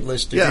bucket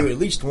list to do at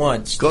least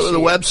once. Go to the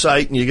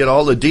website and you get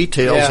all the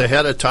details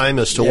ahead of time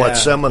as to what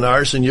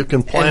seminars, and you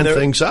can plan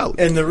things out.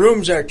 And the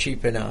rooms are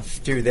cheap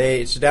enough, too.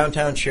 It's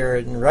downtown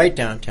Sheridan, right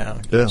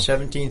downtown,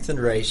 17th and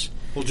Race.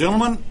 Well,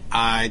 gentlemen,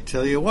 I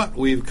tell you what,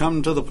 we've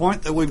come to the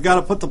point that we've got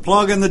to put the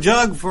plug in the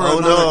jug for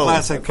another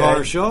Classic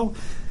Car Show.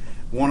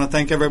 Want to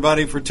thank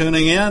everybody for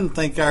tuning in.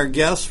 Thank our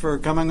guests for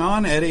coming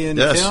on, Eddie and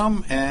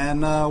Tim,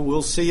 and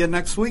we'll see you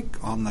next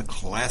week on the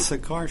Classic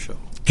Car Show.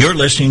 You're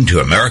listening to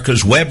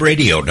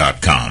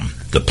AmericasWebRadio.com,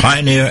 the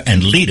pioneer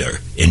and leader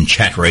in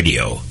chat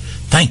radio.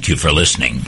 Thank you for listening.